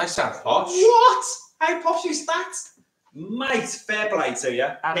gloves, man. That sounds posh. What? How posh is that? Mate, fair play to you.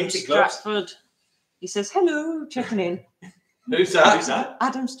 Adam heated Stratford. gloves. He says, hello, checking in. Who's that? Who's that?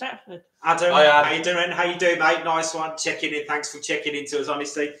 Adam Stratford. Adam, Hi, how you doing? How you doing, mate? Nice one. Checking in. Thanks for checking in to us.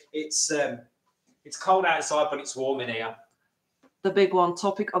 Honestly, it's cold outside, but it's warm in here. The big one,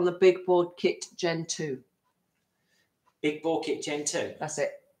 topic on the big board kit Gen 2. Big bore kit Gen 2. That's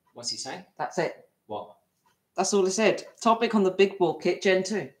it. What's he saying? That's it. What? That's all he said. Topic on the big bore kit Gen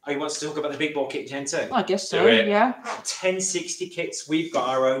 2. Oh, he wants to talk about the big bore kit Gen 2. I guess so. Do it. Yeah. 1060 kits. We've got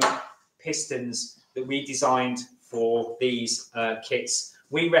our own pistons that we designed for these kits.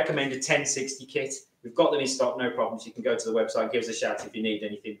 We recommend a 1060 kit. We've got them in stock, no problems. You can go to the website, give us a shout if you need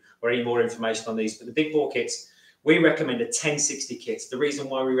anything or any more information on these. But the big bore kits, we recommend a 1060 kit. The reason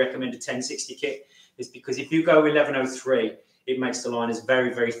why we recommend a 1060 kit is because if you go 1103, it makes the liners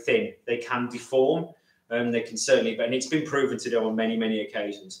very, very thin. They can deform, they can certainly, and it's been proven to do on many, many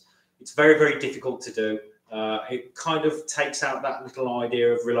occasions. It's very, very difficult to do. It kind of takes out that little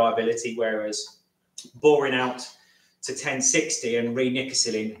idea of reliability, whereas boring out to 1060 and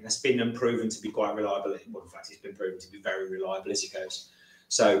re-nickeling has been unproven to be quite reliable. Well, in fact, it's been proven to be very reliable as it goes.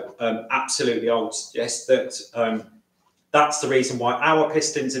 So absolutely, I would suggest that that's the reason why our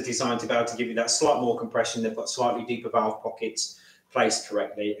pistons are designed to be able to give you that slight more compression. They've got slightly deeper valve pockets. placed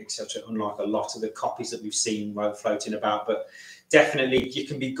correctly, etc. Unlike a lot of the copies that we've seen floating about, but definitely you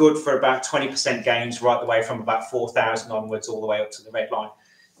can be good for about 20% gains right the way from about 4,000 onwards all the way up to the red line.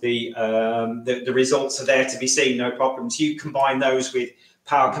 The results are there to be seen, no problems. You combine those with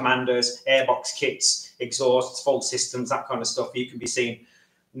power commanders, airbox kits, exhausts, full systems, that kind of stuff, you can be seeing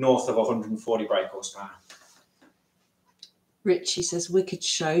north of 140 brake horsepower. Richie says, wicked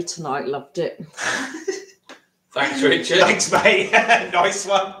show tonight, loved it. Thanks, Richard. Thanks, mate. Nice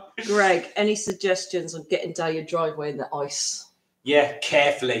one. Greg, any suggestions on getting down your driveway in the ice? Yeah,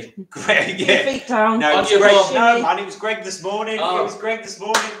 carefully. Greg, yeah. Feet down. No, On your Greg, bum. no, man, it was Greg this morning. Oh. It was Greg this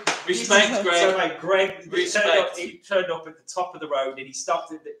morning. Respect, Greg. So, mate, Greg Respect. he turned up at the top of the road and he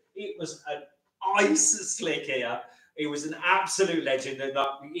stopped. It was an ice slick here. It was an absolute legend. And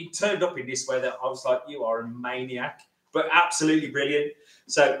he turned up in this weather. I was like, you are a maniac, but absolutely brilliant.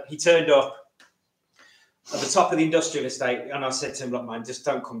 So he turned up at the top of the industrial estate, and I said to him, look, man, just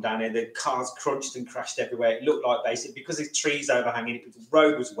don't come down here. The cars crunched and crashed everywhere. It looked like basically because there's trees overhanging, the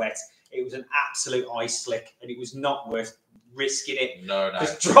road was wet. It was an absolute ice slick, and it was not worth risking it. No.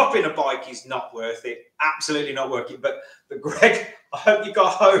 Because dropping a bike is not worth it. Absolutely not worth it. But Greg, I hope you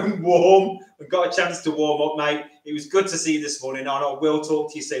got home warm and got a chance to warm up, mate. It was good to see you this morning, and I will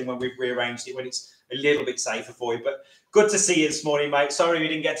talk to you soon when we've rearranged it, when it's a little bit safer for you. But good to see you this morning, mate. Sorry we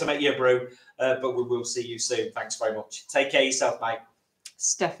didn't get to make you a brew, but we will see you soon. Thanks very much. Take care of yourself, mate.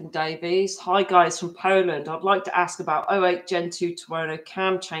 Stephen Davies. Hi, guys from Poland. I'd like to ask about 08 Gen 2 Tuono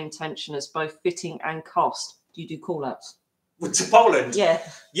cam chain tensioners, both fitting and cost. Do you do call-outs? To Poland? Yeah.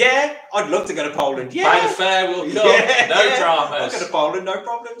 Yeah, I'd love to go to Poland. Yeah. Pay the fare, we'll come. Yeah, No dramas. I'll go to Poland, no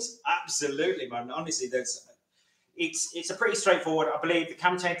problems. Absolutely, man. Honestly, it's a pretty straightforward. I believe the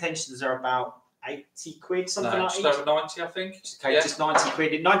cam chain tensioners are about 80 quid, something like just that. over 90, I think. Okay, Yeah. just 90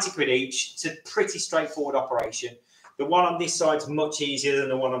 quid each. It's a pretty straightforward operation. The one on this side's much easier than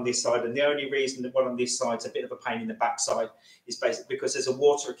the one on this side, and the only reason the one on this side's a bit of a pain in the backside is basically because there's a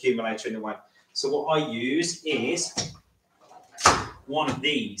water accumulator in the way. So what I use is one of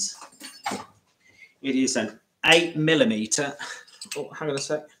these. It is an 8mm. Oh, hang on a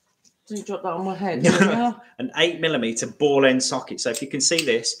sec. Didn't drop that on my head. An 8mm ball end socket. So if you can see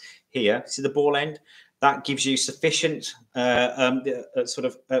this here, see the ball end? That gives you sufficient ability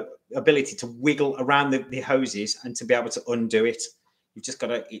to wiggle around the hoses and to be able to undo it. You've just got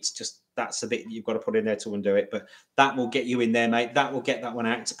to, that's the bit you've got to put in there to undo it. But that will get you in there, mate. That will get that one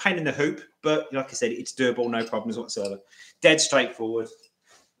out. It's a pain in the hoop, but like I said, it's doable, no problems whatsoever. Dead straightforward.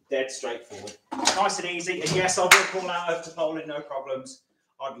 Dead straightforward. Nice and easy. And yes, I will call out over to Poland, no problems.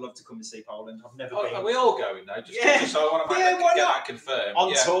 I'd love to come and see Poland. I've never been. Are we all going though? Just so I want to get that confirmed.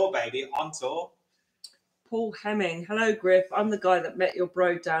 On tour, baby. On tour. Paul Hemming. Hello, Griff. I'm the guy that met your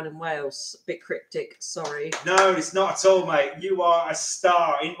bro down in Wales. A bit cryptic, sorry. No, it's not at all, mate. You are a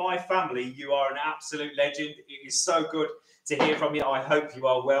star. In my family, you are an absolute legend. It is so good to hear from you. I hope you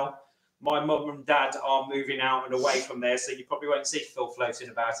are well. My mum and dad are moving out and away from there, so you probably won't see Phil floating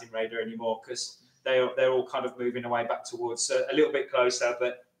about in Raider anymore because they're all kind of moving away back towards a little bit closer.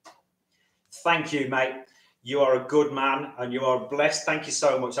 But thank you, mate. You are a good man and you are blessed. Thank you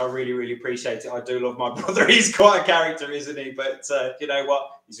so much. I really, really appreciate it. I do love my brother. He's quite a character, isn't he? But you know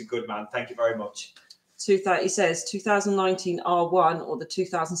what? He's a good man. Thank you very much. He says 2019 R1 or the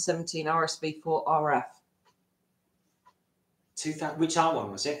 2017 RSV4 RF. Which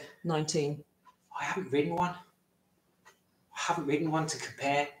R1 was it? 19. I haven't ridden one. To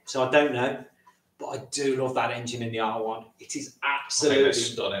compare, so I don't know. But I do love that engine in the R1. It is absolutely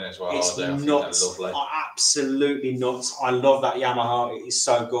stunning as well. It's nuts. Absolutely nuts. I love that Yamaha. It is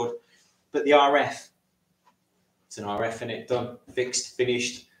so good. But the RF, it's an RF in it, done, fixed,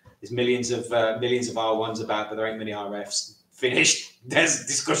 finished. There's millions of R1s about, but there ain't many RFs. Finished. There's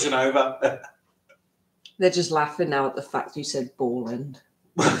discussion over. They're just laughing now at the fact you said ball end.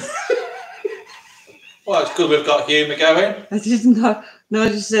 Well, it's good we've got humour going. I didn't know. No,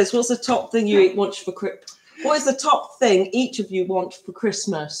 it just says, what's the top thing you want for Christmas? What is the top thing each of you want for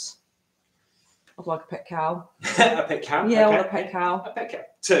Christmas? I'd like a pet cow. A pet cow? Yeah, I want a pet cow. A pet cow.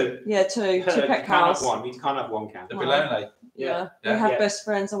 Two. Yeah, two pet cows. You can't have one cow. They'll be lonely. Yeah. We have best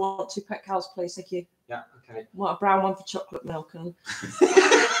friends. I want 2 pet cows, please. Thank you. Yeah, okay. I want a brown one for chocolate milk. And...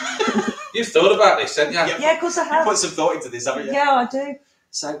 You've thought about this, haven't you? Yeah, of course I have. You put some thought into this, haven't you? Yeah, I do.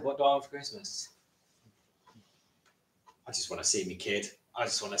 So, what do I want for Christmas? I just want to see my kid. I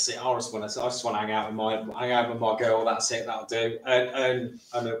just want to hang out with my girl. That's it. That'll do. And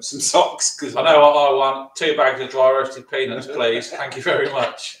some socks. Because I know what I want. 2 bags of dry roasted peanuts, please. Thank you very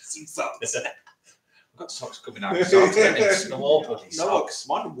much. Some socks. I've got socks coming out. Socks. Some more bloody socks.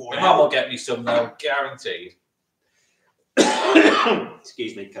 My mum will get me some though, guaranteed.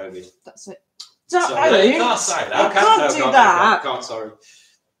 Excuse me, COVID. That's it. Sorry, you can't say that. Can't do that. Can't, sorry.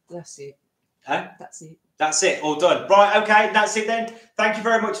 That's it. Huh? That's it. That's it. All done. Right. Okay. That's it then. Thank you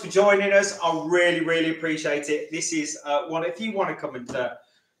very much for joining us. I really, really appreciate it. This is one. If you want to come and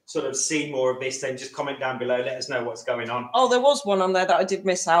sort of see more of this, then just comment down below. Let us know what's going on. Oh, there was one on there that I did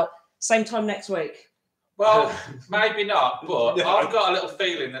miss out. Same time next week. Well, maybe not, but I've got a little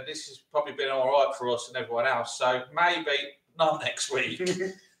feeling that this has probably been all right for us and everyone else. So maybe not next week.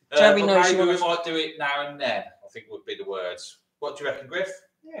 Jeremy knows maybe we you might do it now and then, I think would be the words. What do you reckon, Griff?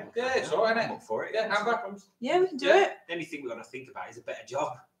 Yeah, it's all right, isn't it? I'm up for it. Yeah, Amber? Yeah, we can do it. The only thing we've got to think about is a better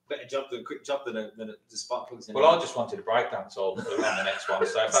job. Better job than a quick job than the spark plugs. Well, I just wanted a breakdance all on the next one,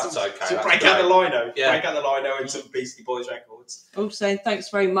 so if that's okay. So that's break great. out the lino. Yeah. Break out the lino and some Beastie Boys records. I'm saying thanks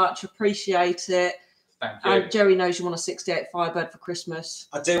very much. Appreciate it. Thank you. And Jerry knows you want a 68 Firebird for Christmas.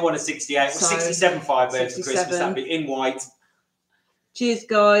 I do want a 68, So, 67 Firebird for 67. Christmas. That'd be in white. Cheers,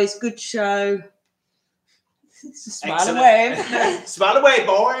 guys. Good show. Smile Excellent. and wave. Smile away,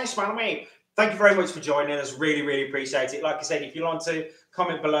 boy. Smile and wave. Thank you very much for joining us. Really, really appreciate it. Like I said, if you want to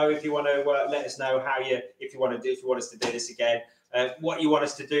comment below, if you want to let us know how if you want us to do this again, what you want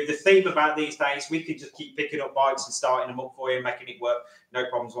us to do. The theme about these days, we could just keep picking up bikes and starting them up for you and making it work. No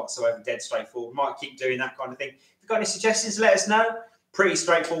problems whatsoever. Dead straightforward. We might keep doing that kind of thing. If you've got any suggestions, let us know. Pretty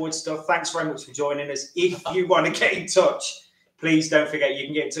straightforward stuff. Thanks very much for joining us. If you want to get in touch, please don't forget you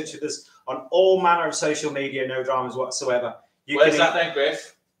can get in touch with us on all manner of social media. No dramas whatsoever. Where's that then,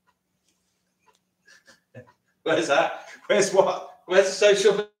 Griff? Where's that? Where's what? Where's the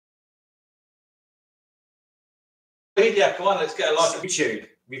social media? Come on, let's get a like. YouTube.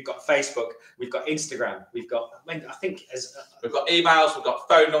 We've got Facebook. We've got Instagram. We've got. I think we've got emails. We've got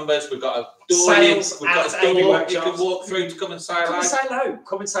phone numbers. We've got a door. Sales. We've got a door you can walk through to come and say hello. Come and say hello.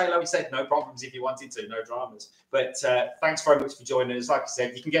 Come and say hello. We said no problems if you wanted to. No dramas. But thanks very much for joining us. Like I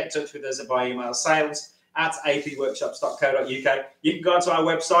said, you can get in touch with us by email. sales@apworkshops.co.uk. You can go onto our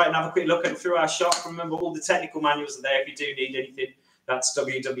website and have a quick look through our shop. Remember, all the technical manuals are there if you do need anything. That's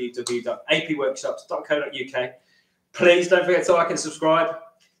www.apworkshops.co.uk. Please don't forget to like and subscribe.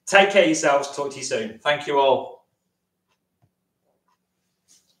 Take care of yourselves. Talk to you soon. Thank you all.